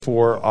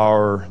For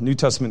our New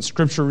Testament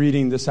scripture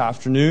reading this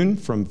afternoon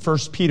from 1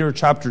 Peter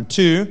chapter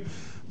 2,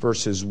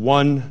 verses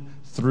 1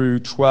 through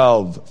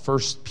 12. 1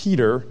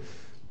 Peter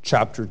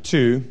chapter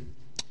 2,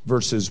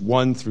 verses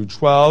 1 through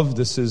 12.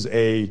 This is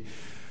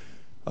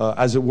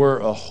as it were,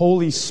 a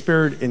Holy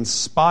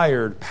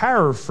Spirit-inspired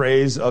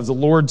paraphrase of the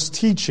Lord's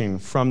teaching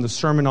from the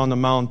Sermon on the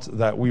Mount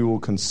that we will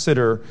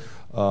consider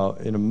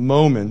in a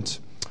moment.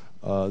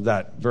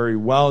 That very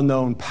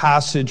well-known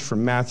passage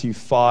from Matthew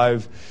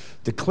 5,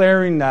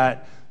 declaring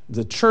that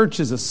the church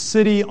is a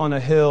city on a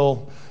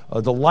hill,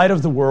 the light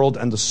of the world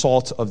and the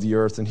salt of the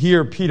earth. And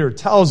here Peter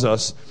tells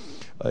us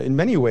in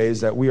many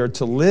ways that we are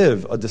to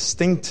live a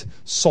distinct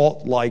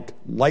salt-like,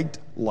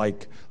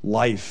 light-like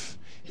life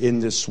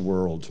in this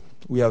world.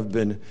 We have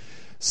been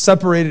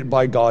separated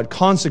by God,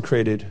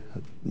 consecrated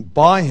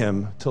by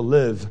Him to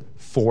live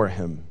for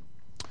Him.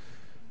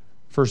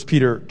 1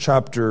 Peter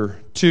chapter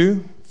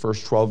 2,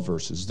 first 12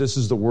 verses. This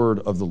is the word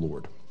of the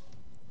Lord.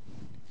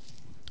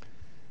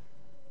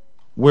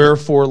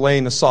 Wherefore,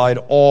 laying aside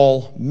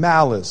all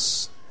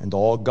malice and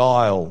all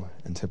guile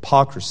and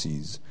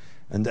hypocrisies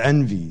and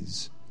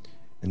envies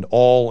and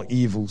all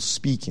evil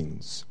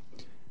speakings,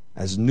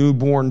 as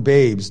newborn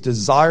babes,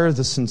 desire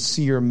the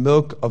sincere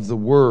milk of the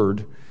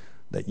word,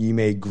 that ye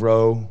may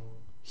grow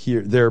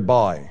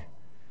thereby.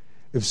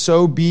 If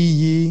so be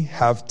ye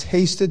have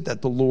tasted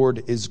that the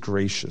Lord is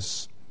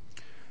gracious,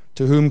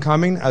 to whom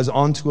coming as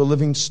unto a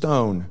living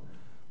stone,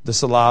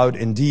 disallowed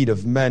indeed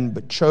of men,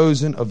 but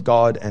chosen of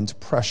God and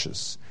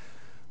precious.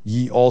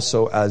 Ye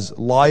also as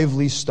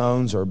lively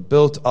stones are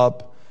built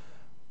up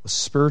a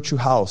spiritual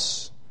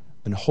house,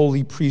 an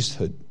holy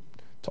priesthood,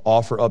 to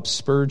offer up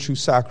spiritual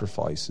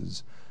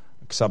sacrifices,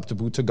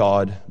 acceptable to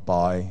God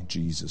by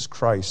Jesus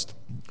Christ.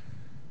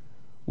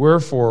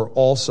 Wherefore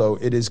also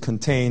it is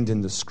contained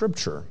in the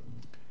Scripture,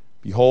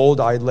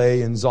 Behold, I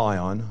lay in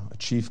Zion a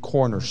chief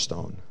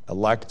cornerstone,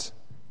 elect,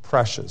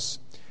 precious,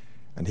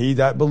 and he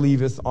that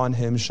believeth on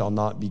him shall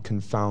not be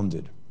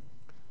confounded.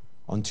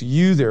 Unto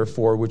you,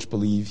 therefore, which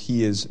believe,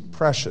 he is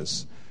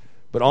precious.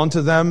 But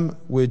unto them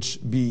which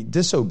be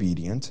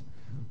disobedient,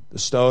 the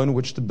stone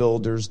which the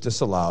builders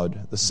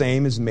disallowed, the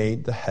same is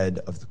made the head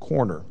of the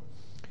corner.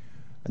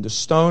 And the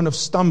stone of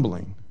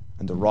stumbling,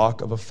 and the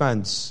rock of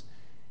offense,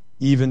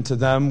 even to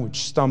them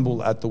which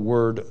stumble at the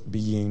word,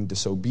 being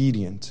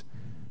disobedient,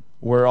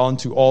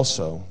 whereunto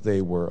also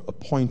they were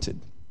appointed.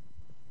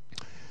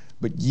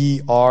 But ye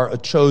are a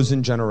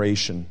chosen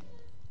generation,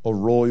 a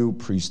royal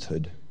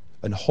priesthood,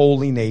 an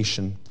holy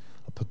nation,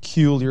 a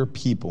peculiar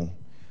people,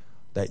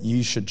 that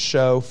ye should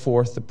show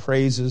forth the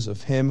praises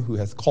of him who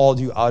hath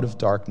called you out of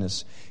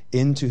darkness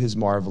into his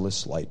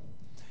marvelous light,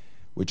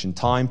 which in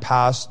time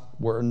past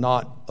were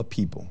not a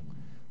people,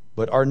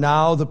 but are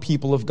now the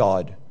people of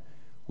God,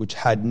 which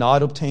had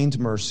not obtained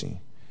mercy,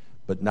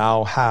 but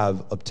now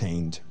have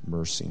obtained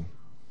mercy.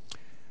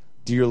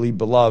 Dearly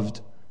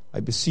beloved, I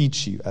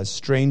beseech you, as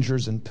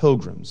strangers and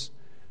pilgrims,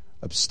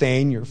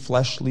 abstain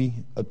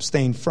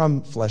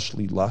from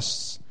fleshly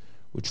lusts,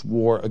 which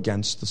war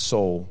against the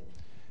soul,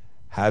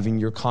 having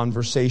your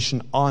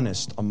conversation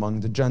honest among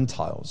the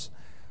Gentiles,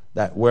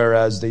 that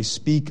whereas they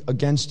speak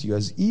against you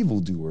as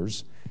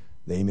evildoers,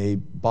 they may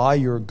by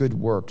your good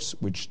works,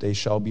 which they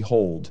shall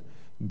behold,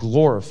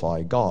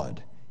 glorify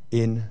God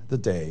in the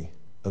day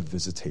of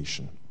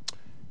visitation.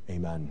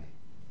 Amen.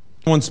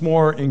 Once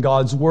more in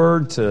God's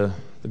word to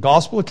the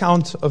gospel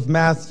account of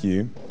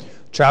Matthew,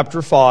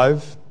 chapter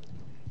 5,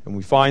 and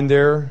we find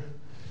there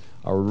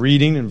our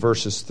reading in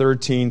verses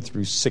 13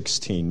 through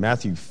 16.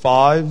 Matthew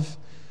 5,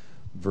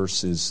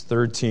 verses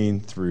 13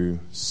 through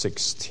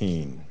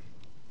 16.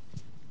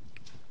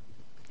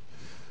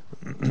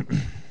 We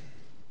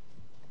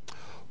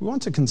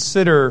want to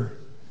consider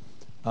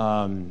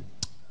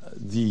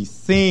the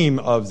theme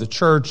of the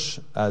church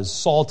as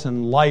salt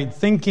and light,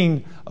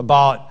 thinking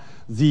about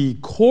the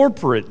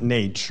corporate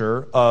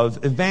nature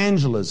of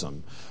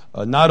evangelism.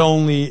 Not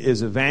only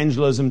is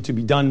evangelism to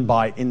be done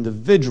by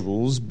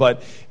individuals,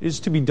 but it is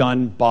to be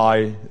done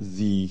by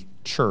the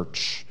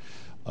church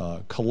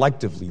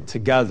collectively,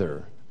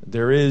 together.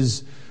 There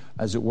is,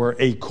 as it were,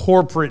 a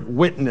corporate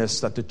witness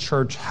that the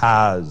church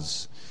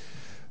has.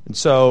 And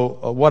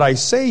so what I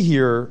say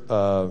here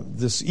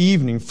this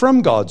evening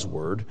from God's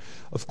Word,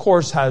 of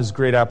course, has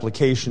great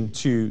application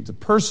to the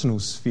personal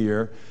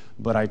sphere,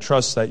 but I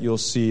trust that you'll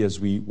see as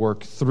we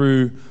work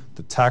through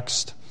the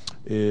text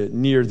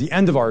near the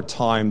end of our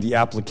time, the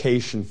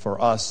application for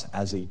us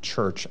as a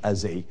church,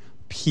 as a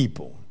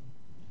people.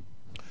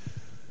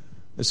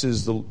 This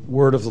is the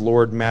word of the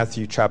Lord,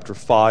 Matthew chapter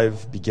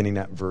 5, beginning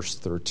at verse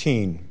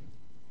 13.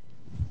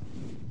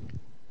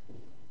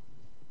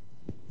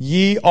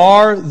 Ye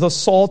are the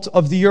salt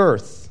of the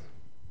earth,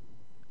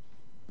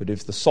 but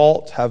if the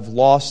salt have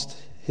lost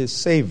his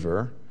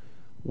savor,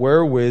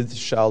 wherewith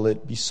shall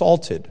it be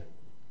salted?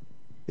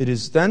 It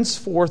is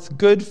thenceforth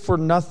good for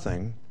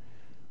nothing,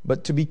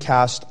 but to be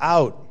cast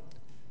out,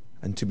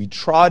 and to be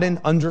trodden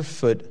under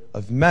foot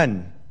of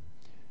men.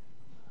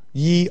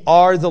 Ye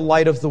are the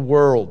light of the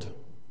world.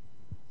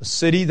 A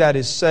city that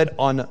is set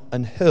on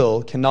an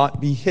hill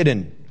cannot be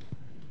hidden.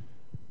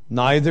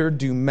 Neither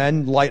do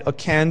men light a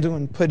candle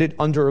and put it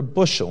under a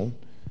bushel,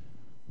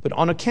 but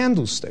on a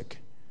candlestick,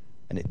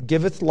 and it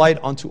giveth light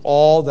unto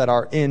all that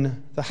are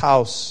in the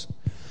house.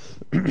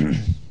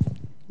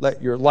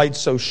 Let your light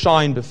so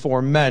shine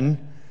before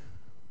men,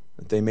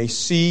 that they may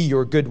see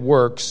your good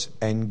works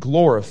and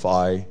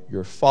glorify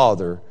your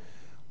Father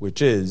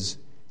which is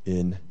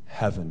in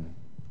heaven.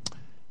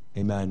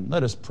 Amen.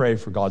 Let us pray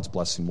for God's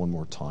blessing one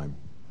more time.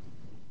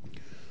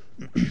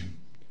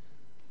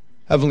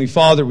 Heavenly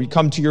Father, we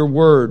come to your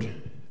word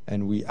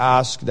and we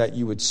ask that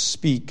you would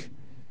speak,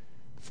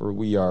 for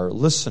we are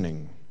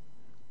listening,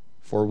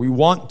 for we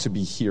want to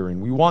be hearing,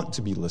 we want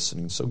to be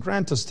listening. So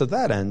grant us to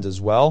that end as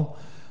well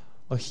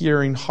a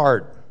hearing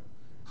heart,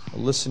 a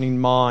listening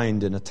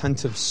mind, an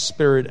attentive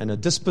spirit, and a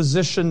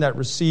disposition that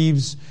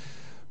receives,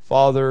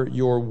 Father,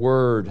 your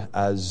word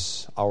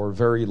as our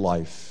very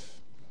life.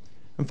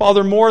 And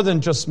Father, more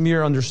than just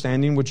mere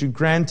understanding, would you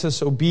grant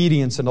us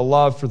obedience and a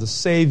love for the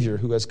Savior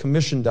who has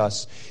commissioned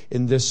us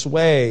in this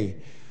way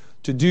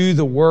to do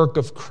the work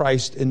of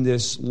Christ in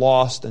this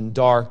lost and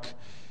dark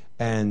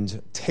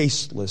and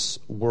tasteless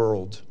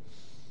world.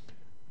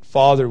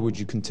 Father, would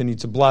you continue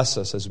to bless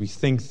us as we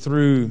think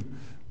through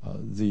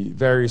the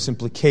various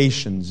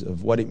implications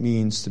of what it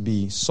means to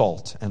be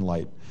salt and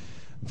light.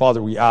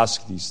 Father, we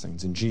ask these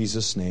things in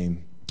Jesus'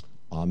 name.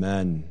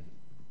 Amen.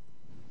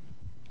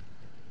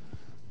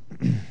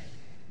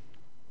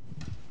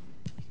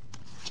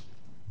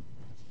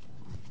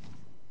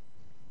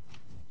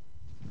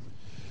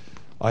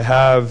 I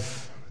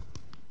have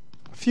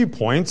a few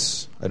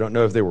points. I don't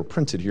know if they were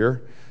printed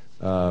here.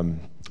 They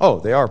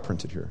are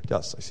printed here.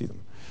 Yes, I see them.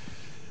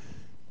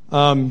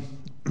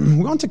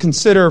 We want to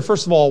consider,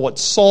 first of all, what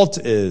salt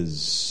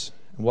is,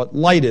 and what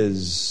light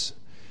is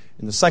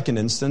in the second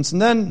instance.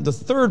 And then the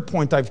third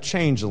point I've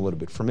changed a little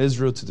bit from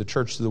Israel to the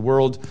church to the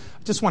world.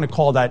 I just want to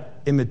call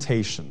that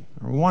imitation.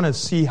 We want to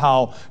see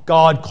how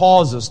God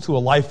calls us to a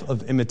life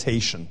of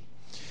imitation.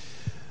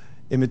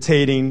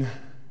 Imitating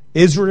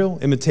Israel,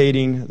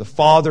 imitating the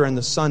Father and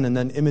the Son, and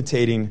then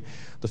imitating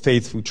the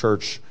faithful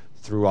church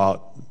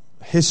throughout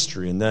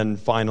history. And then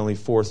finally,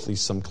 fourthly,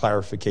 some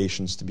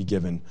clarifications to be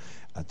given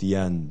at the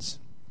end.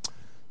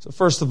 So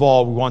first of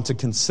all, we want to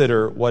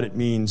consider what it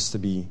means to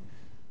be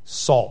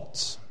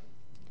salt.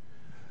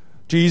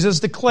 Jesus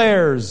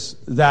declares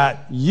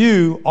that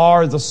you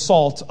are the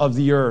salt of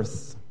the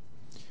earth.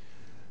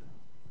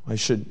 I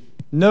should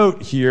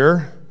note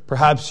here,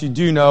 perhaps you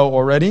do know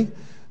already,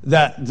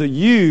 that the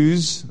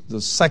yous, the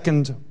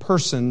second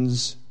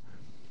persons,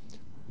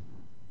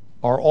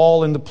 are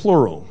all in the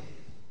plural.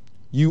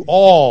 You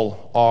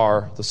all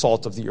are the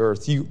salt of the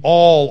earth. You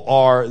all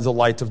are the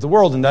light of the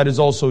world. And that is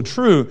also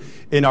true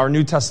in our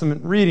New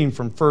Testament reading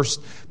from 1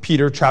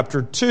 Peter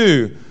chapter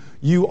 2.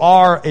 You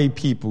are a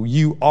people.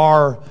 You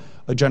are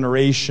a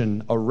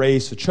generation, a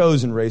race, a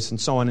chosen race, and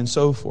so on and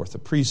so forth, a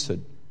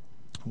priesthood.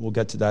 We'll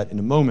get to that in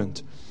a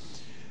moment.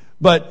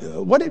 But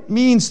what it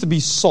means to be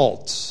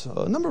salt,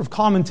 a number of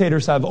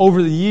commentators have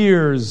over the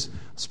years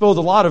spilled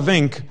a lot of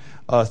ink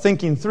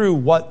thinking through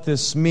what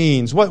this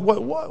means.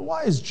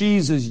 Why is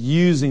Jesus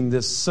using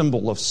this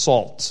symbol of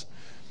salt?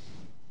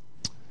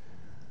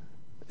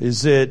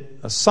 Is it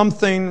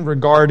something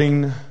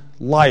regarding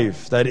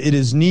life, that it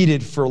is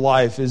needed for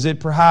life? Is it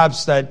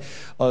perhaps that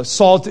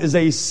salt is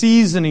a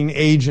seasoning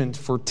agent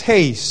for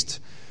taste?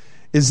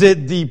 Is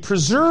it the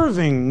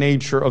preserving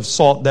nature of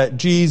salt that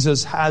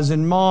Jesus has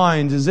in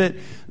mind? Is it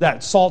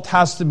that salt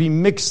has to be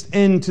mixed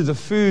into the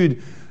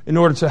food in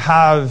order to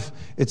have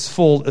its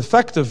full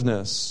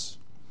effectiveness?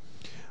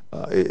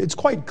 It's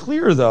quite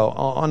clear, though,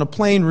 on a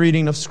plain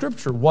reading of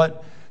Scripture,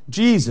 what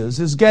Jesus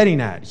is getting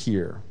at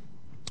here.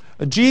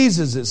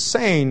 Jesus is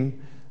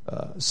saying,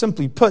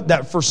 simply put,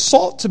 that for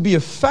salt to be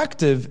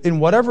effective in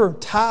whatever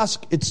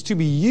task it's to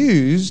be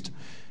used,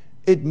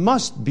 it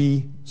must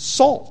be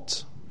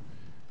salt.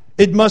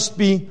 It must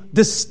be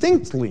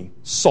distinctly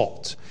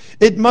salt.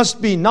 It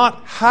must be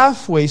not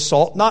halfway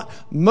salt, not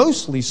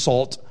mostly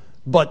salt,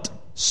 but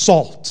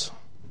salt.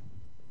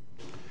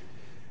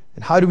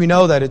 And how do we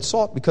know that it's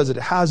salt? Because it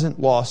hasn't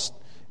lost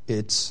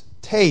its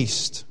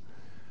taste.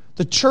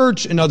 The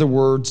church, in other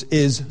words,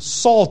 is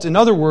salt. In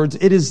other words,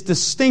 it is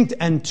distinct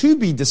and to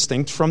be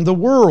distinct from the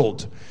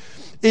world.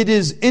 It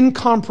is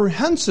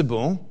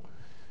incomprehensible,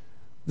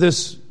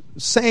 this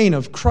saying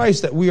of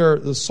Christ that we are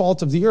the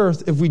salt of the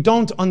earth, if we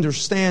don't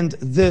understand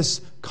this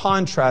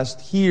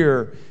contrast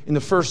here in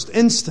the first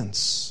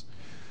instance.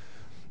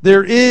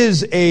 There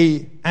is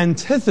an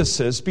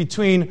antithesis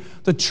between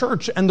the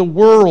church and the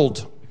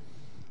world.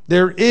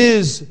 There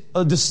is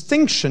a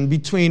distinction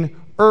between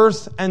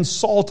earth and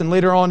salt, and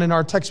later on in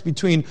our text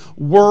between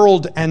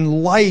world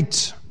and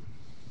light.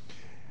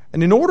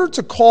 And in order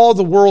to call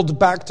the world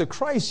back to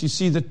Christ, you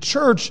see, the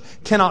church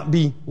cannot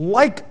be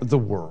like the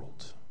world.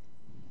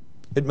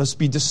 It must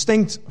be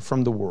distinct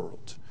from the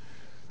world.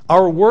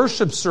 Our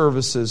worship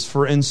services,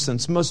 for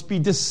instance, must be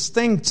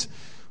distinct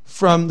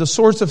from the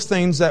sorts of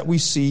things that we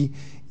see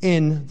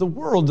in the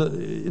world.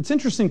 It's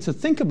interesting to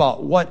think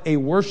about what a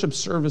worship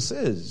service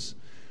is,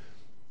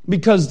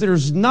 because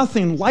there's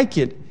nothing like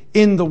it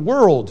in the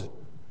world.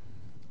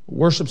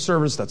 Worship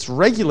service that's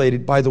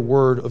regulated by the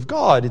Word of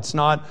God. It's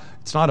not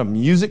a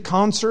music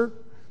concert.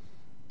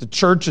 The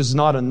church is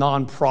not a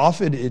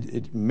nonprofit.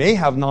 It may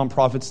have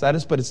nonprofit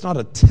status, but it's not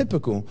a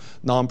typical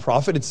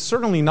nonprofit. It's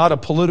certainly not a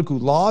political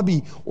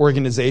lobby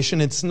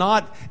organization. It's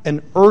not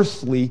an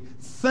earthly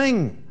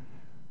thing.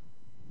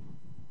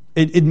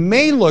 It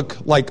may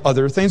look like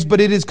other things,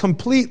 but it is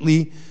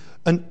completely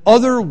an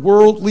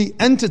otherworldly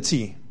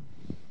entity.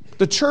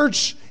 The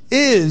church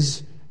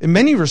is, in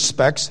many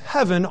respects,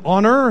 heaven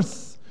on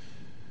earth,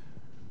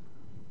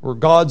 where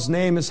God's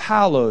name is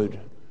hallowed,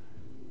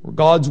 where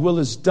God's will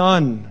is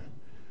done,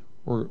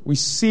 where we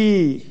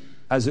see,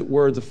 as it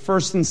were, the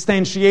first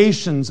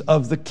instantiations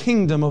of the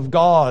kingdom of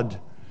God.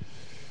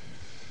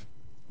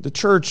 The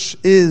church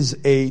is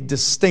a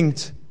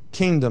distinct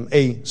kingdom,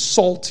 a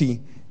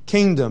salty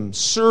kingdom,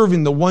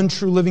 serving the one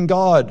true living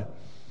God.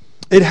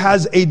 It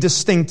has a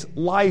distinct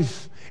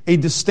life, a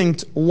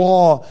distinct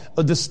law,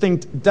 a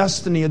distinct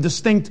destiny, a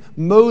distinct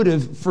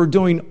motive for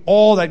doing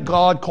all that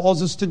God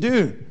calls us to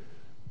do.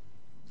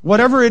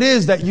 Whatever it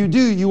is that you do,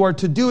 you are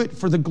to do it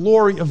for the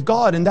glory of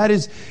God, and that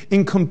is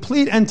in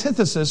complete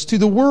antithesis to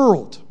the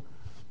world.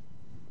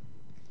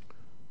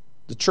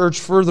 The church,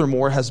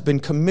 furthermore, has been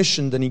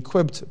commissioned and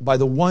equipped by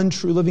the one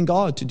true living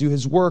God to do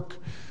His work,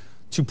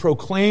 to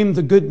proclaim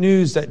the good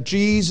news that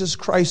Jesus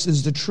Christ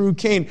is the true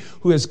King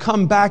who has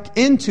come back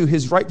into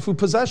His rightful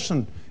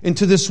possession,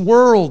 into this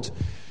world.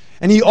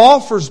 And He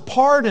offers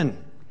pardon,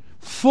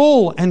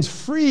 full and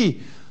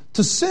free,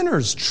 to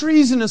sinners,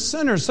 treasonous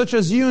sinners such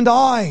as you and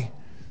I,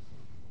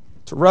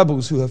 to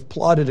rebels who have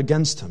plotted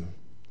against Him.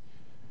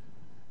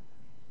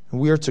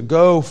 And we are to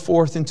go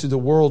forth into the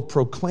world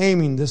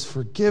proclaiming this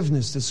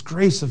forgiveness, this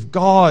grace of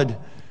God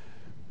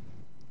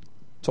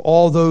to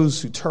all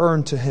those who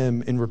turn to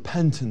Him in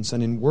repentance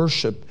and in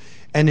worship.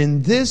 And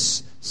in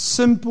this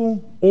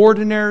simple,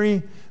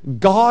 ordinary,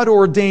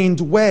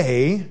 God-ordained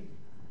way,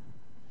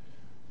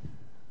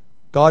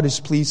 God is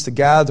pleased to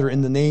gather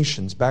in the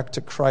nations back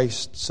to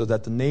Christ so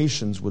that the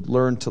nations would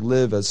learn to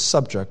live as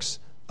subjects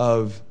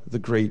of the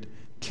great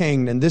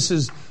King. And this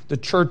is the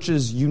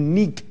church's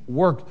unique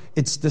work,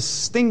 its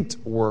distinct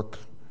work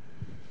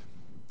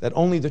that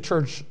only the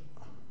church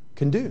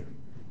can do.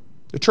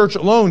 The church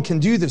alone can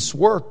do this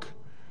work.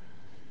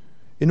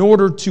 In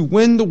order to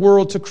win the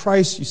world to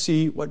Christ, you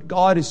see, what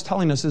God is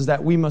telling us is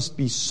that we must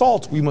be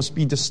salt, we must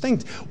be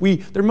distinct.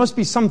 There must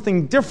be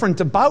something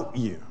different about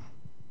you,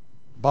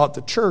 about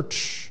the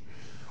church.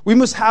 We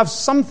must have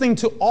something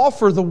to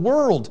offer the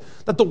world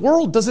that the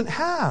world doesn't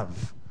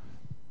have.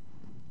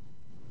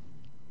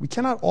 We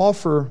cannot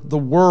offer the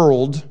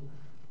world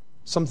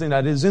something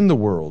that is in the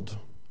world.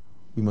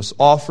 We must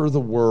offer the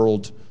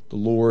world the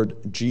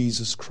Lord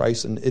Jesus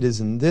Christ, and it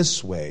is in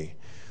this way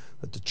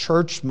that the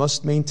church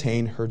must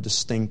maintain her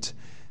distinct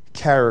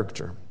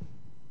character.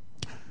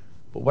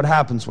 But what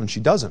happens when she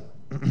doesn't?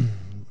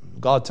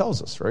 God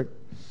tells us, right?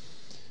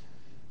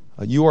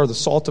 You are the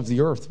salt of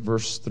the earth,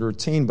 verse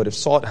 13. But if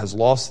salt has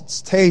lost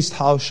its taste,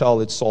 how shall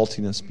its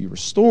saltiness be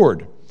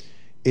restored?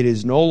 It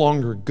is no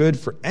longer good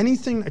for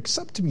anything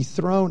except to be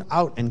thrown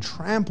out and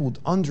trampled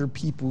under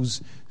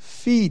people's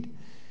feet.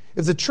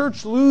 If the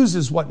church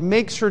loses what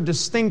makes her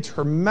distinct,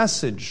 her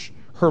message,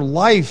 her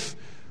life,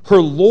 her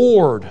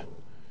Lord,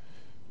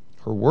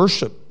 her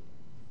worship,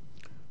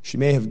 she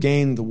may have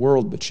gained the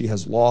world, but she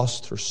has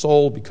lost her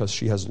soul because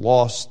she has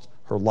lost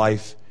her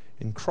life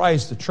in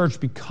Christ. The church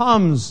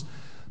becomes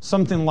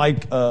something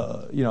like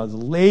the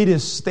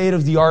latest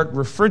state-of-the-art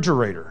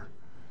refrigerator.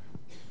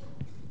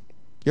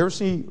 You ever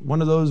see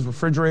one of those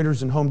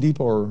refrigerators in Home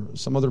Depot or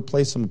some other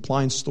place, some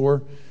appliance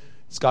store?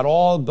 It's got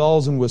all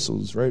bells and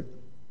whistles, right?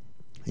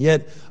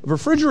 Yet a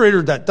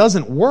refrigerator that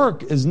doesn't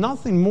work is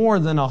nothing more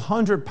than a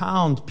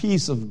 100-pound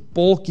piece of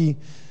bulky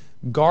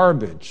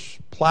garbage,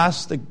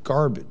 plastic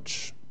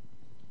garbage.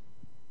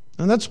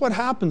 And that's what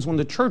happens when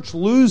the church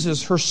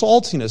loses her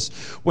saltiness,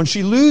 when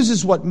she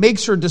loses what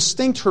makes her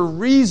distinct, her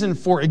reason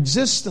for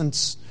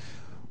existence.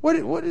 What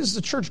is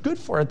the church good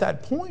for at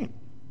that point?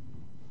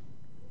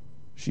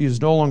 She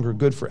is no longer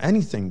good for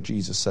anything,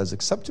 Jesus says,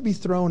 except to be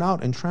thrown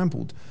out and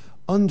trampled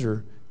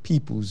under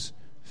people's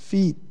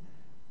feet.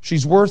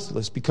 She's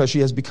worthless because she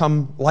has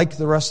become like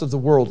the rest of the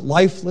world,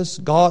 lifeless,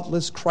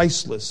 godless,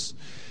 Christless,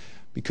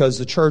 because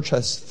the church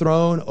has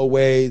thrown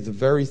away the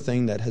very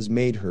thing that has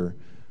made her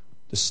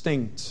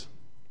distinct.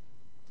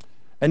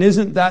 And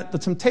isn't that the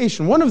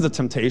temptation, one of the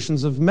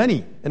temptations of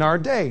many in our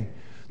day?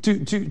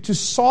 To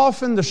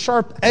soften the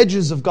sharp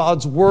edges of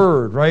God's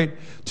word, right?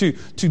 To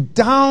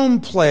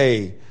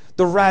downplay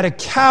the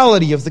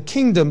radicality of the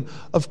kingdom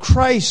of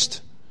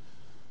Christ,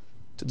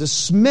 to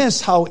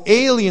dismiss how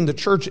alien the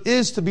church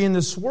is to be in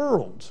this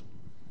world.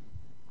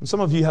 And some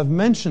of you have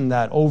mentioned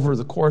that over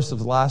the course of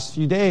the last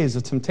few days,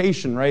 a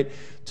temptation, right?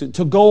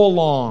 To go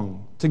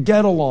along, to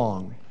get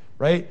along,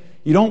 right?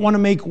 You don't want to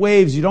make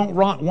waves. You don't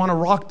want to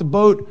rock the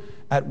boat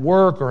at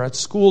work or at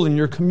school in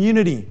your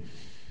community,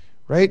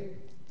 right?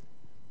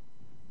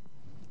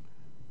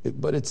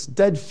 But it's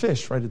dead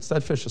fish, right? It's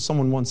dead fish. As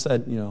someone once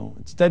said,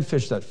 it's dead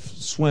fish that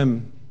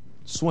swim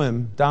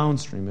swim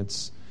downstream.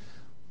 It's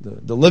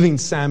the living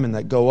salmon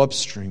that go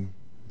upstream.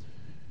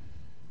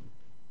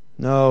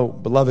 No,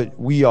 beloved,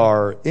 we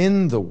are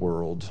in the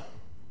world,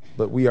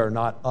 but we are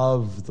not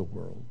of the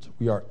world.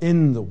 We are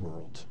in the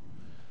world,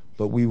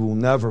 but we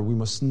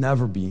must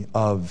never be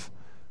of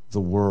the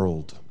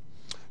world.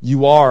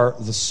 You are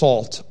the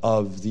salt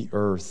of the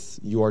earth.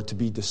 You are to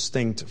be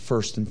distinct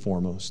first and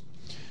foremost.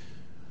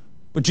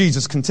 But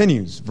Jesus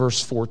continues,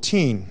 verse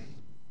 14.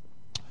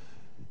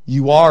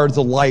 You are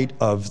the light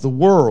of the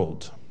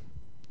world.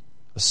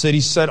 A city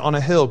set on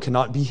a hill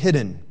cannot be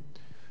hidden.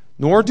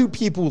 Nor do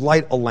people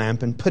light a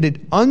lamp and put it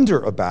under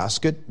a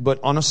basket, but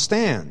on a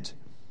stand.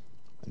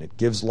 And it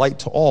gives light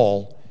to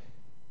all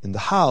in the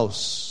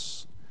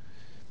house.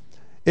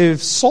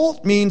 If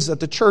salt means that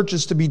the church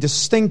is to be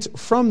distinct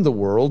from the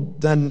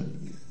world,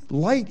 then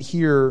light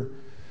here,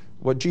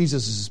 what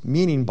Jesus is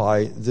meaning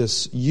by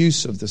this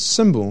use of this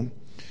symbol,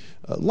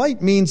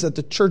 light means that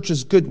the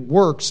church's good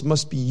works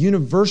must be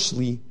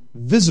universally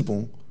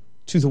visible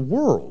to the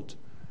world.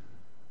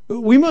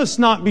 We must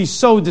not be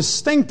so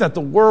distinct that the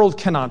world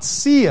cannot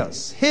see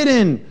us,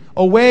 hidden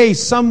away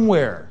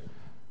somewhere,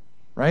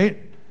 right?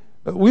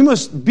 We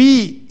must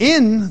be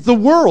in the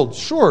world,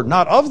 sure,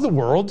 not of the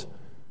world,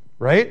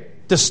 right?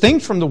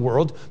 Distinct from the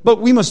world, but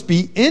we must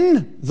be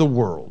in the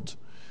world.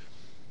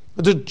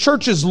 The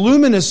church's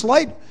luminous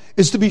light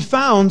is to be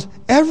found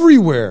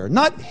everywhere,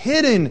 not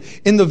hidden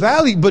in the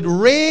valley, but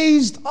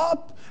raised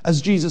up,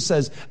 as Jesus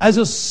says, as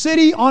a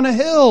city on a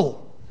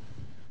hill,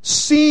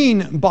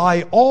 seen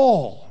by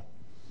all.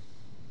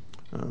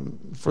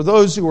 For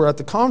those who were at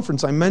the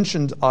conference, I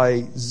mentioned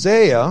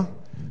Isaiah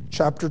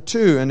chapter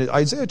 2. And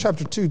Isaiah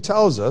chapter 2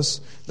 tells us,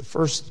 the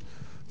first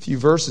few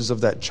verses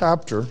of that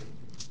chapter,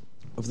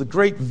 of the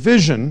great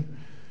vision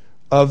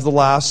of the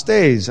last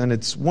days. And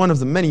it's one of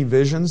the many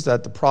visions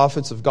that the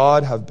prophets of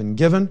God have been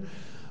given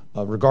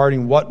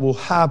regarding what will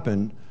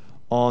happen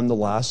on the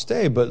last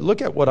day. But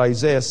look at what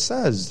Isaiah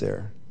says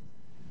there.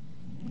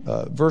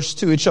 Verse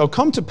 2, it shall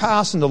come to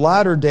pass in the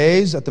latter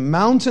days that the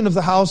mountain of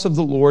the house of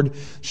the Lord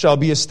shall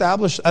be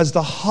established as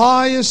the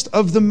highest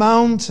of the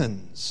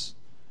mountains.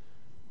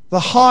 The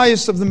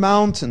highest of the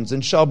mountains,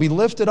 and shall be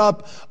lifted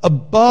up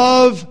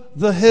above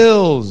the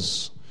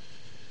hills.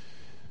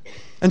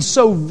 And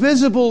so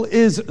visible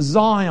is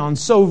Zion,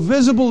 so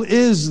visible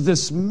is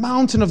this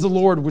mountain of the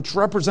Lord, which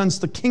represents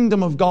the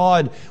kingdom of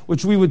God,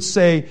 which we would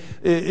say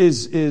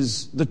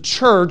is the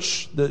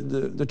church.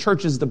 The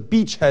church is the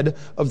beachhead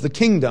of the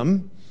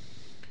kingdom.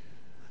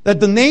 That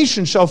the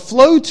nation shall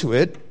flow to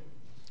it,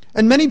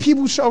 and many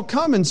people shall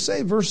come and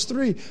say, verse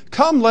 3,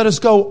 come, let us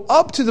go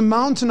up to the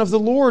mountain of the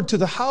Lord, to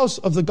the house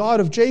of the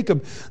God of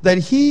Jacob, that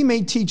he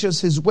may teach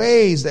us his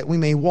ways, that we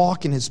may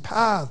walk in his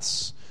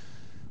paths.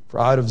 For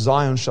out of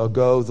Zion shall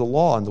go the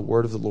law and the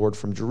word of the Lord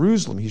from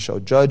Jerusalem. He shall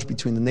judge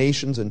between the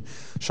nations and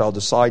shall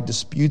decide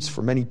disputes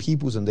for many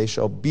peoples, and they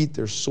shall beat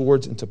their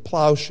swords into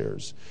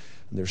plowshares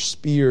and their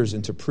spears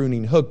into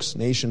pruning hooks.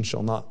 Nation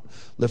shall not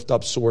lift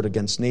up sword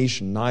against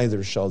nation,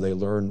 neither shall they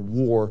learn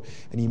war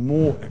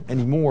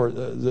anymore.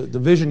 The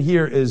vision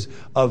here is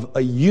of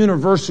a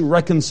universal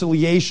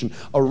reconciliation,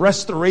 a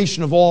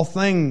restoration of all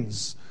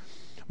things.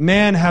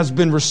 Man has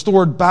been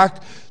restored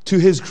back to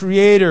his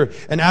Creator,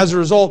 and as a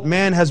result,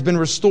 man has been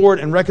restored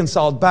and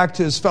reconciled back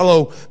to his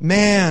fellow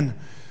man.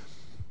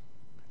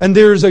 And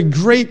there is a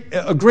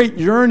great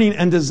yearning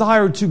and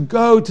desire to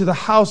go to the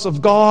house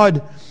of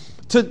God,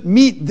 to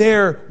meet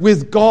there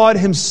with God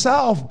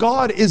himself.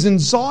 God is in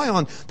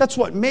Zion. That's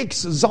what makes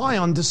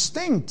Zion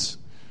distinct.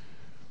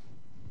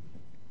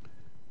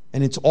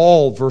 And it's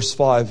all, verse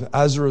 5,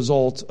 as a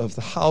result of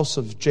the house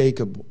of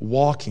Jacob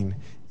walking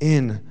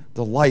in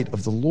the light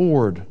of the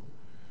Lord.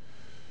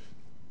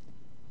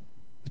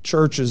 The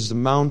church is the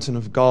mountain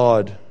of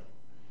God,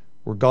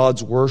 where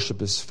God's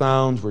worship is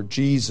found, where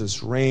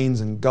Jesus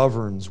reigns and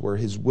governs, where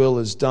his will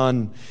is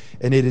done.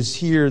 And it is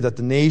here that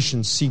the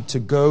nations seek to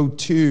go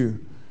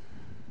to.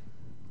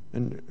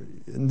 And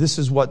this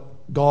is what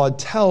God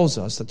tells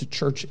us that the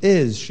church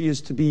is. She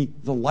is to be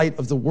the light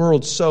of the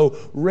world, so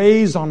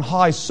raised on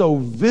high, so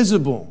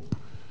visible,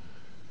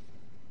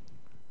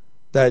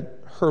 that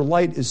her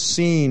light is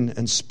seen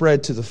and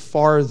spread to the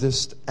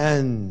farthest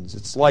ends.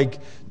 It's like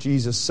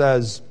Jesus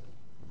says,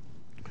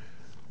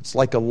 it's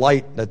like a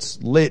light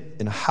that's lit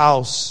in a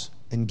house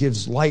and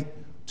gives light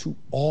to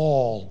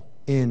all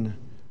in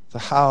the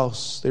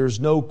house. There is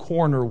no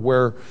corner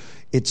where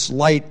its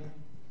light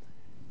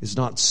is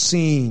not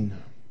seen.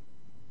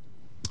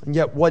 And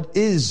yet, what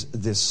is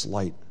this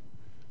light?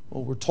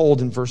 Well, we're told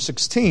in verse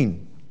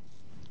 16.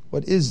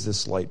 What is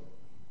this light?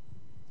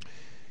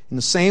 In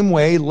the same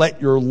way,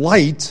 let your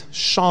light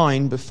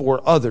shine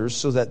before others,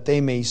 so that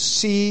they may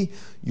see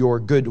your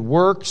good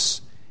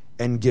works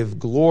and give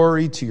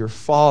glory to your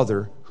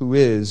Father who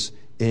is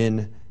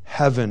in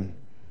heaven.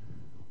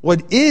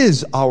 What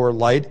is our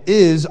light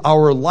is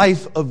our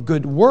life of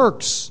good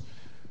works.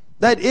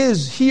 That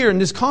is, here in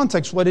this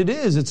context, what it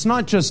is. It's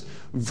not just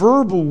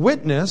verbal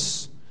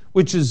witness,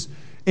 which is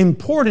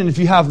important. If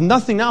you have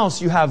nothing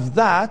else, you have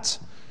that.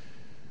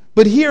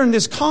 But here in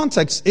this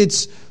context,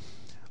 it's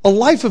A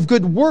life of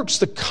good works,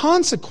 the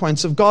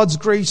consequence of God's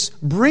grace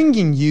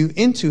bringing you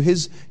into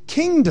His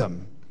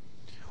kingdom.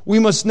 We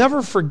must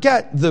never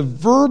forget the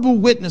verbal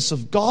witness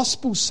of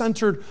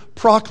gospel-centered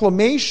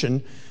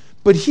proclamation.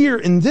 But here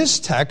in this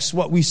text,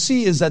 what we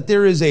see is that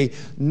there is a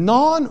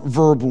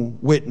non-verbal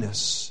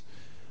witness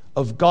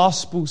of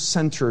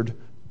gospel-centered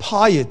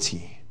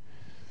piety.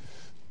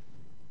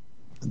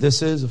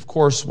 This is, of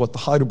course, what the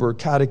Heidelberg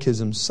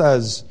Catechism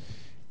says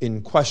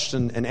in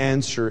question and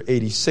answer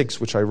 86,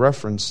 which I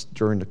referenced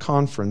during the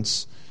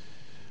conference.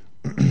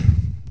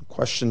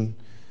 Question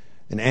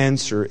and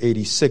answer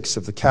 86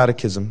 of the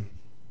Catechism.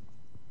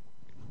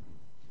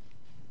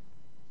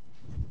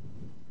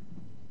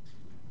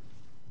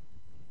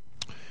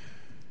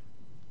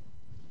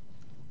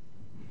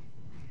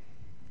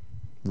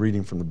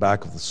 Reading from the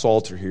back of the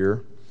Psalter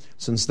here.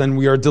 Since then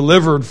we are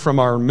delivered from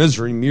our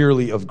misery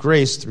merely of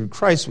grace through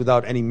Christ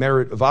without any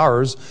merit of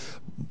ours,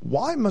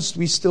 why must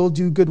we still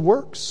do good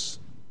works?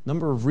 A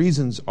number of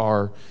reasons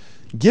are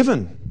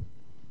given.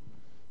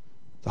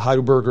 The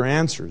Heidelberger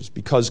answers,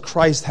 because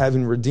Christ,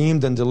 having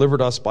redeemed and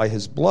delivered us by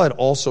His blood,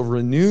 also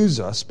renews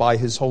us by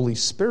His Holy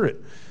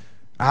Spirit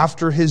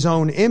after His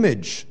own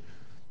image,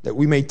 that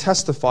we may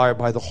testify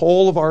by the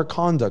whole of our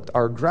conduct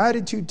our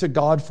gratitude to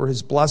God for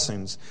His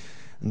blessings,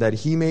 and that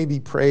He may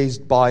be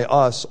praised by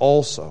us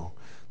also,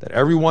 that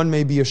everyone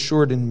may be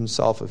assured in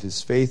himself of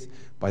his faith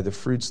by the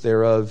fruits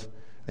thereof.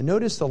 And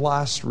notice the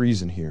last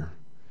reason here,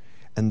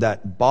 and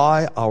that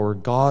by our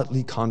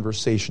godly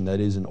conversation, that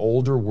is an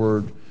older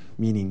word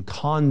meaning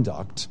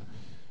conduct,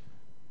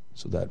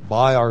 so that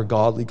by our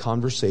godly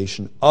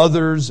conversation,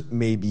 others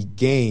may be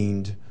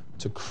gained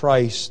to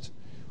Christ.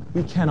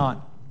 We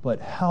cannot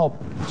but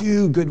help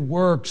do good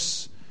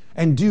works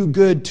and do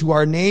good to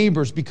our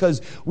neighbors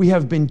because we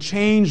have been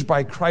changed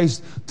by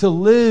Christ to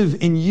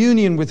live in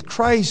union with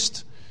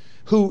Christ,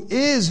 who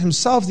is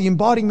Himself the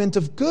embodiment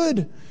of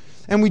good.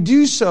 And we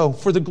do so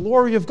for the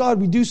glory of God.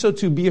 We do so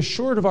to be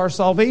assured of our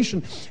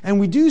salvation. And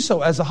we do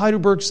so, as the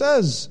Heidelberg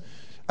says,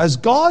 as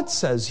God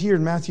says here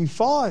in Matthew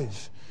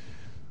 5,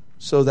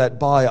 so that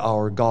by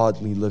our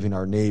godly living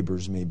our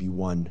neighbors may be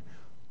won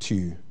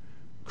to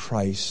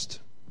Christ.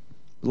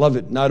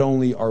 Beloved, not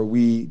only are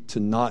we to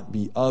not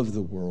be of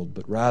the world,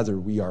 but rather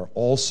we are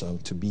also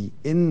to be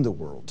in the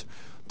world,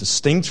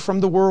 distinct from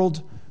the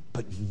world,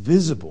 but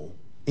visible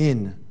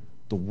in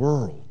the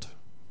world.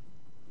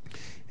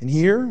 And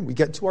here we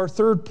get to our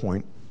third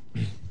point.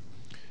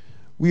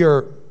 We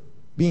are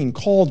being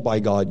called by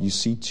God, you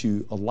see,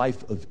 to a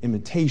life of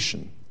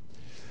imitation.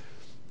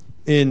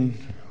 In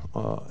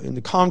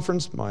the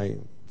conference, my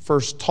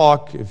first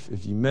talk,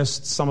 if you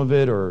missed some of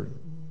it or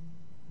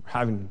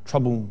having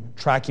trouble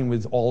tracking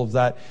with all of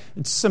that,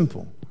 it's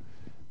simple.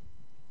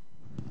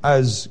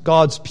 As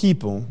God's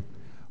people,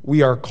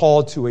 we are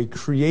called to a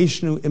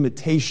creational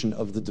imitation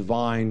of the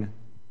divine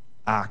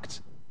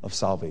act of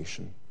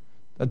salvation.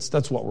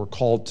 That's what we're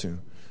called to.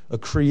 A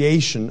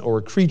creation, or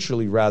a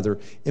creaturely rather,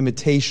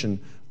 imitation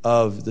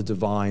of the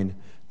divine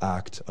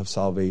act of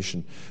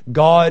salvation.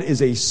 God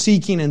is a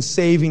seeking and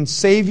saving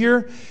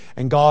Savior,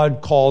 and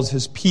God calls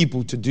His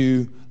people to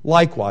do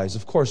likewise.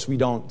 Of course, we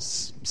don't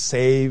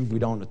save, we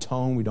don't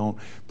atone, we don't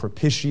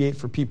propitiate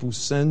for people's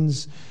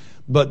sins,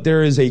 but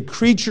there is a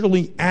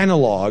creaturely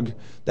analog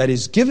that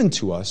is given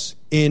to us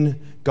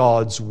in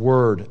God's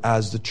Word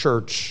as the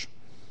church.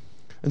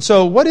 And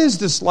so, what is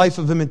this life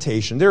of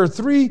imitation? There are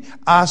three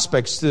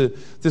aspects to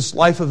this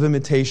life of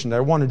imitation that I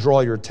want to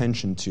draw your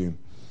attention to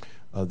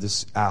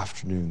this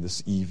afternoon,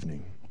 this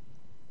evening.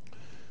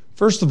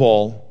 First of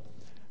all,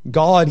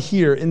 God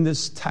here in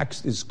this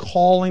text is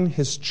calling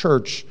His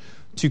church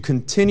to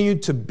continue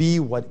to be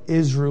what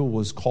Israel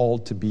was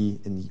called to be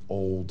in the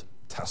Old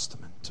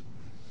Testament.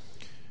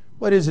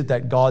 What is it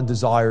that God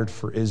desired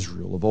for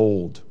Israel of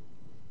old?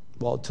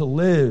 Well, to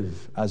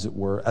live, as it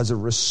were, as a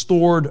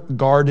restored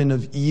Garden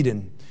of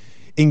Eden,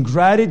 in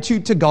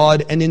gratitude to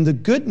God and in the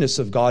goodness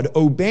of God,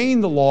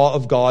 obeying the law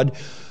of God,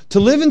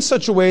 to live in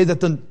such a way that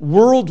the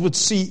world would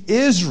see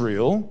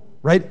Israel,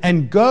 right,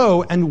 and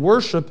go and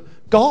worship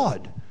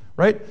God,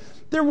 right?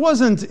 There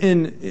wasn't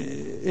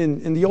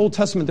in the Old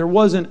Testament, there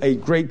wasn't a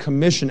great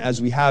commission as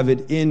we have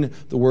it in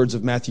the words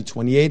of Matthew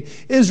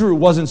 28. Israel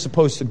wasn't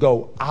supposed to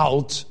go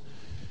out,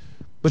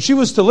 but she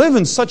was to live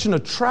in such an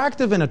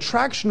attractive and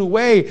attractional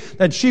way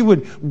that she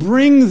would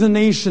bring the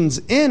nations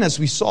in, as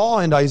we saw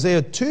in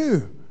Isaiah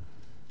 2.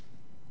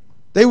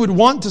 They would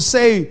want to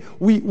say,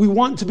 we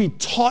want to be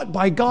taught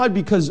by God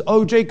because,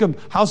 oh Jacob,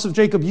 house of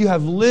Jacob, you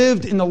have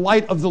lived in the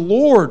light of the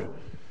Lord.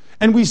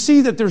 And we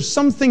see that there's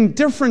something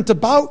different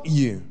about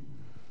you.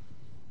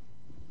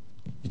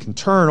 You can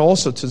turn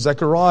also to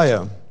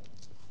Zechariah.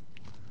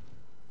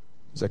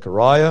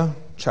 Zechariah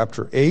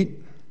chapter 8.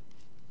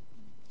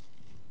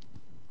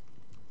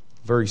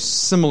 Very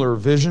similar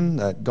vision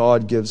that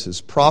God gives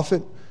His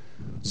prophet.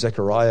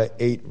 Zechariah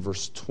 8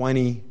 verse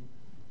 20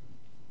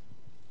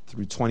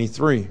 through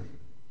 23.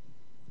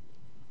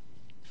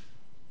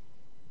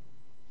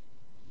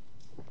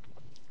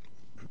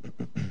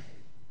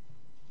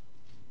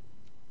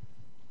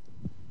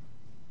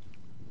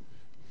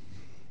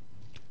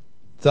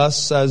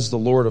 Thus says the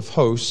Lord of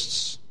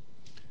hosts,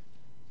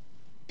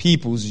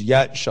 peoples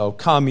yet shall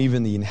come,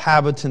 even the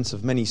inhabitants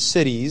of many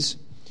cities.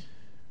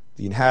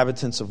 The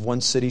inhabitants of one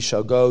city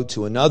shall go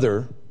to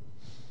another,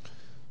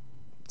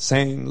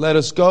 saying, let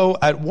us go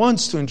at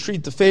once to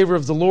entreat the favor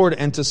of the Lord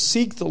and to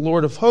seek the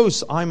Lord of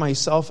hosts. I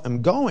myself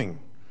am going.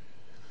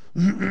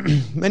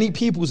 Many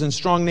peoples and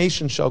strong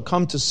nations shall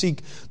come to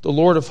seek the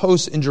Lord of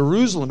hosts in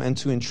Jerusalem and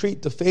to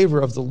entreat the favor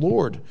of the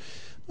Lord.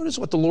 Notice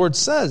what the Lord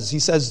says. He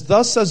says,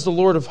 thus says the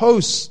Lord of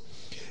hosts,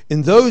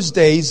 in those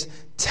days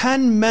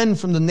 10 men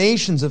from the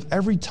nations of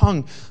every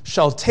tongue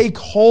shall take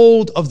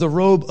hold of the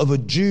robe of a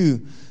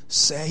Jew,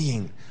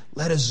 saying,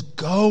 let us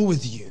go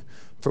with you,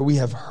 for we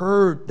have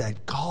heard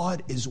that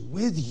God is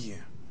with you.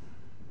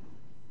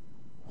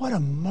 What a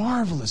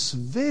marvelous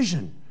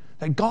vision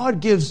that God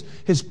gives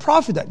his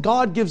prophet, that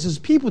God gives his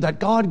people, that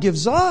God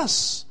gives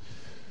us.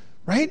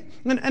 Right?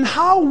 And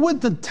how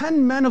would the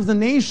 10 men of the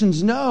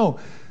nations know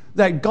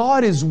that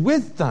God is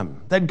with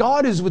them, that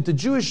God is with the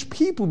Jewish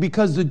people?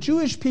 Because the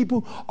Jewish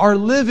people are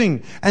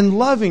living and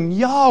loving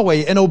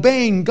Yahweh and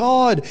obeying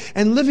God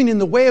and living in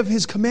the way of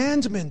his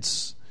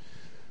commandments.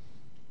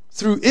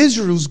 Through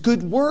Israel's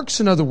good works,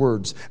 in other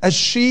words, as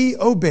she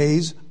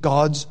obeys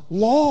God's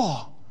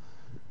law.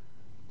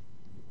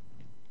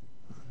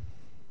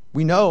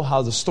 We know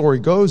how the story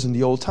goes in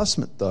the Old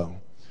Testament, though.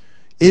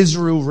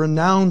 Israel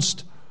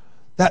renounced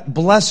that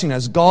blessing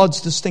as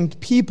God's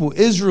distinct people.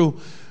 Israel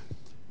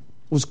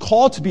was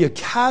called to be a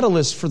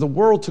catalyst for the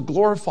world to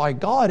glorify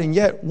God, and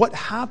yet what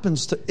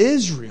happens to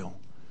Israel?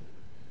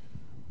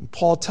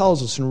 Paul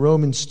tells us in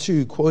Romans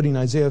 2, quoting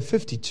Isaiah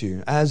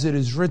 52, as it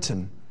is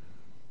written,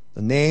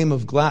 the name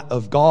of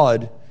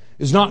God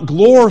is not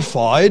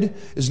glorified,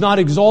 is not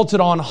exalted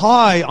on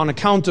high on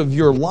account of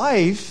your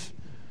life,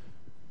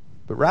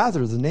 but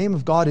rather the name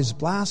of God is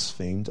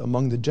blasphemed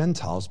among the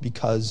Gentiles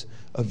because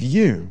of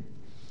you.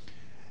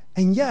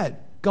 And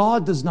yet,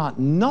 God does not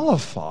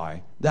nullify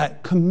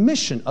that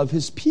commission of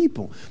his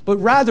people, but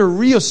rather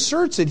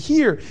reasserts it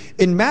here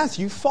in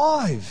Matthew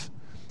 5.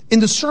 In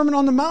the Sermon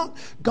on the Mount,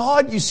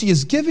 God, you see,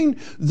 is giving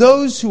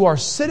those who are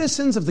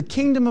citizens of the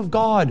kingdom of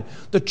God,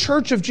 the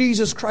church of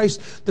Jesus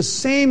Christ, the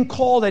same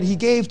call that he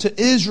gave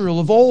to Israel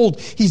of old.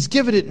 He's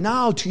given it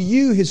now to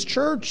you, his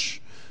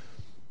church.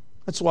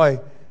 That's why,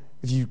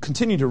 if you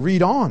continue to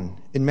read on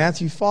in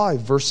Matthew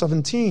 5, verse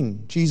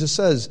 17, Jesus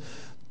says,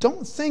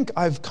 don't think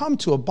I've come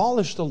to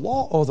abolish the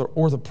law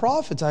or the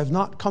prophets. I have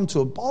not come to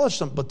abolish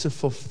them, but to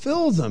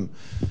fulfill them.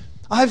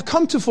 I have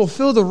come to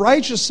fulfill the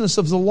righteousness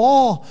of the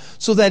law,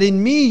 so that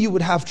in me you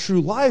would have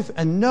true life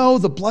and know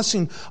the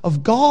blessing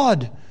of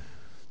God,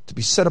 to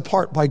be set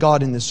apart by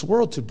God in this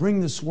world, to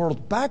bring this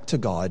world back to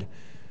God,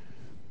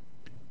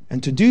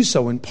 and to do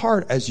so in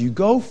part as you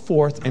go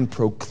forth and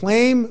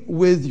proclaim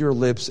with your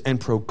lips and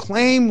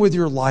proclaim with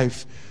your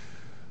life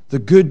the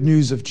good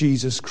news of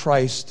Jesus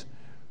Christ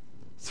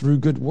through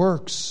good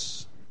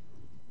works.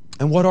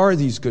 And what are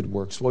these good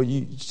works? Well,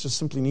 you just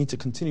simply need to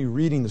continue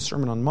reading the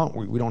Sermon on the Mount.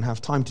 We don't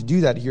have time to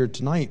do that here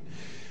tonight.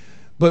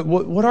 But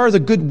what are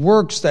the good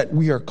works that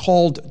we are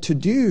called to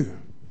do?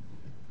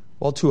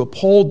 Well, to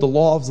uphold the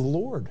law of the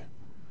Lord,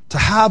 to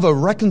have a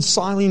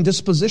reconciling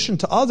disposition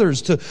to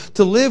others,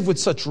 to live with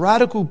such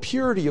radical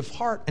purity of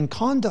heart and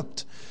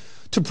conduct,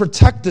 to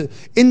protect the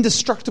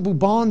indestructible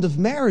bond of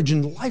marriage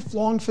and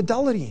lifelong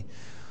fidelity,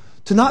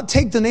 to not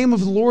take the name of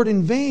the Lord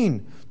in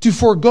vain, to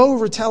forego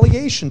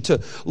retaliation,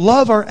 to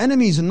love our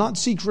enemies and not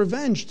seek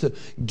revenge, to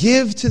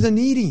give to the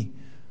needy,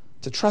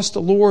 to trust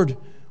the Lord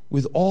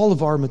with all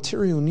of our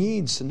material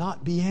needs, to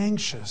not be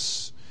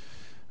anxious.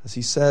 As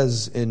he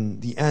says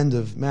in the end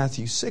of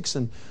Matthew 6,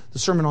 and the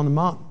Sermon on the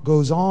Mount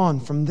goes on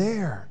from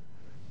there.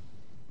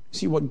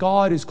 See, what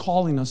God is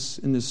calling us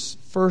in this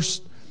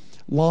first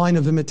line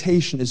of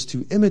imitation is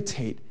to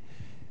imitate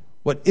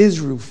what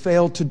Israel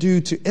failed to do,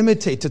 to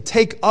imitate, to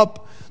take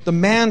up the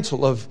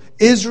mantle of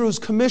Israel's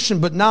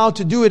commission, but now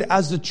to do it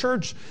as the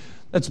church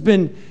that's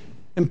been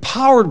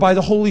empowered by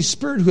the Holy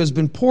Spirit who has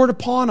been poured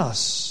upon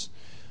us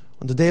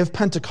on the day of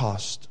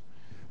Pentecost,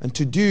 and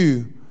to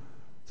do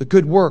the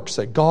good works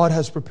that God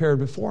has prepared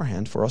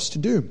beforehand for us to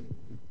do.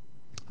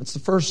 That's the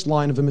first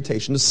line of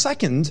imitation. The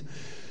second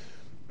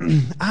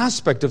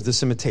aspect of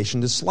this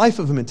imitation, this life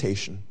of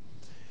imitation,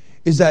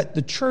 is that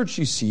the church,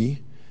 you see,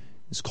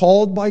 is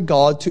called by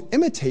God to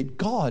imitate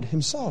God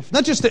himself.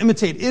 Not just to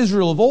imitate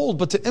Israel of old,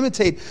 but to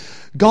imitate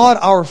God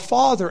our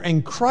Father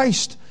and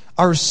Christ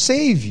our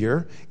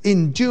Savior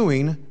in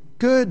doing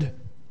good.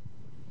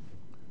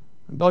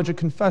 In Belgic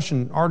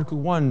Confession, Article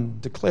 1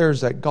 declares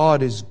that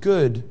God is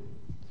good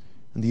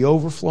and the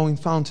overflowing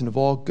fountain of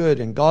all good,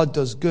 and God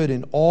does good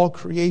in all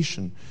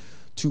creation,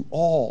 to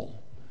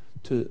all,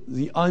 to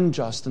the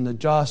unjust and the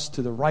just,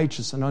 to the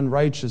righteous and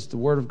unrighteous. The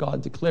Word of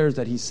God declares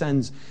that he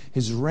sends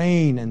his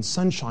rain and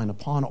sunshine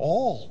upon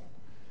all.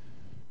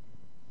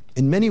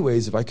 In many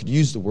ways, if I could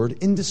use the word,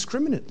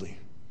 indiscriminately.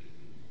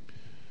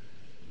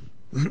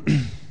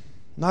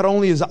 Not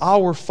only is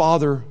our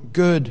Father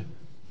good,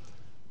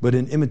 but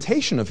in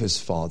imitation of his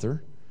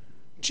Father,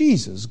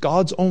 Jesus,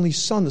 God's only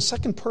Son, the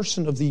second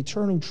person of the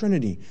eternal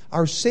Trinity,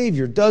 our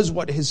Savior, does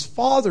what His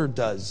Father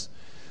does.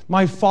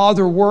 My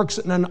Father works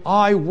and then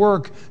I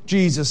work,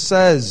 Jesus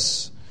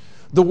says.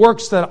 The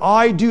works that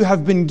I do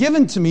have been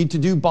given to me to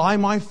do by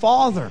my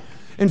Father.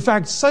 In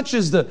fact, such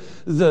is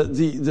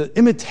the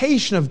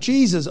imitation of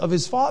Jesus, of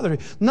His Father.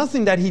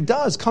 Nothing that He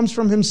does comes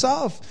from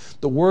Himself.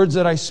 The words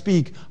that I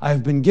speak, I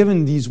have been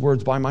given these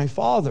words by my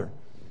Father.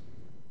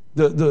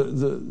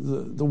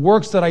 The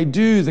works that I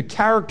do, the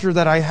character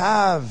that I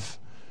have,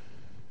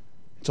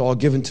 it's all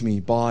given to me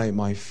by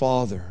my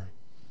Father.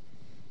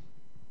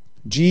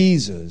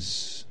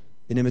 Jesus,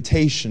 in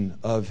imitation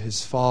of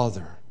His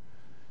Father,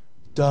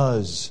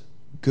 does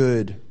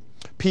good.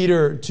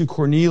 Peter to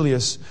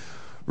Cornelius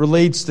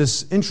relates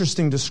this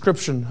interesting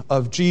description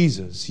of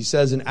Jesus. He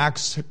says in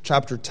Acts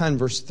chapter 10,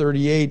 verse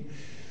 38,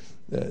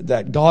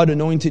 that God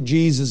anointed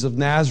Jesus of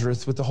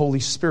Nazareth with the Holy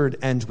Spirit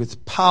and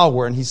with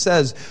power. And he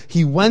says,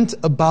 He went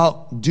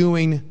about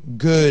doing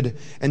good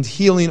and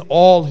healing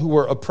all who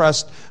were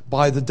oppressed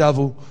by the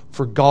devil,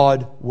 for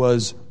God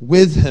was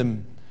with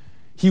Him.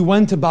 He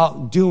went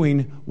about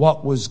doing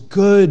what was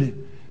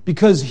good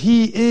because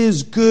He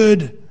is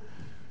good.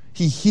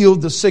 He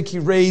healed the sick, He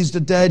raised the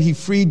dead, He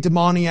freed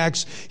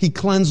demoniacs, He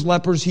cleansed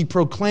lepers, He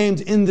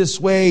proclaimed in this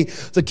way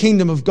the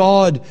kingdom of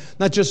God,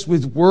 not just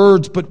with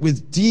words, but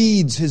with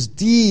deeds. His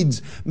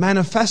deeds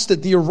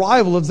manifested the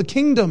arrival of the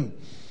kingdom.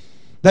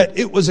 That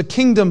it was a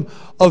kingdom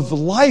of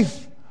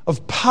life,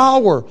 of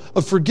power,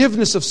 of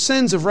forgiveness of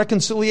sins, of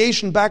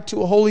reconciliation back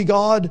to a holy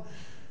God,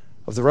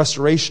 of the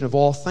restoration of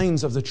all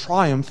things, of the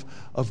triumph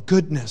of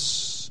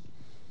goodness.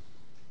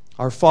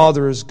 Our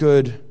Father is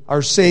good,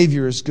 our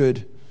Savior is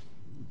good.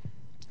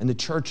 And the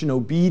church, in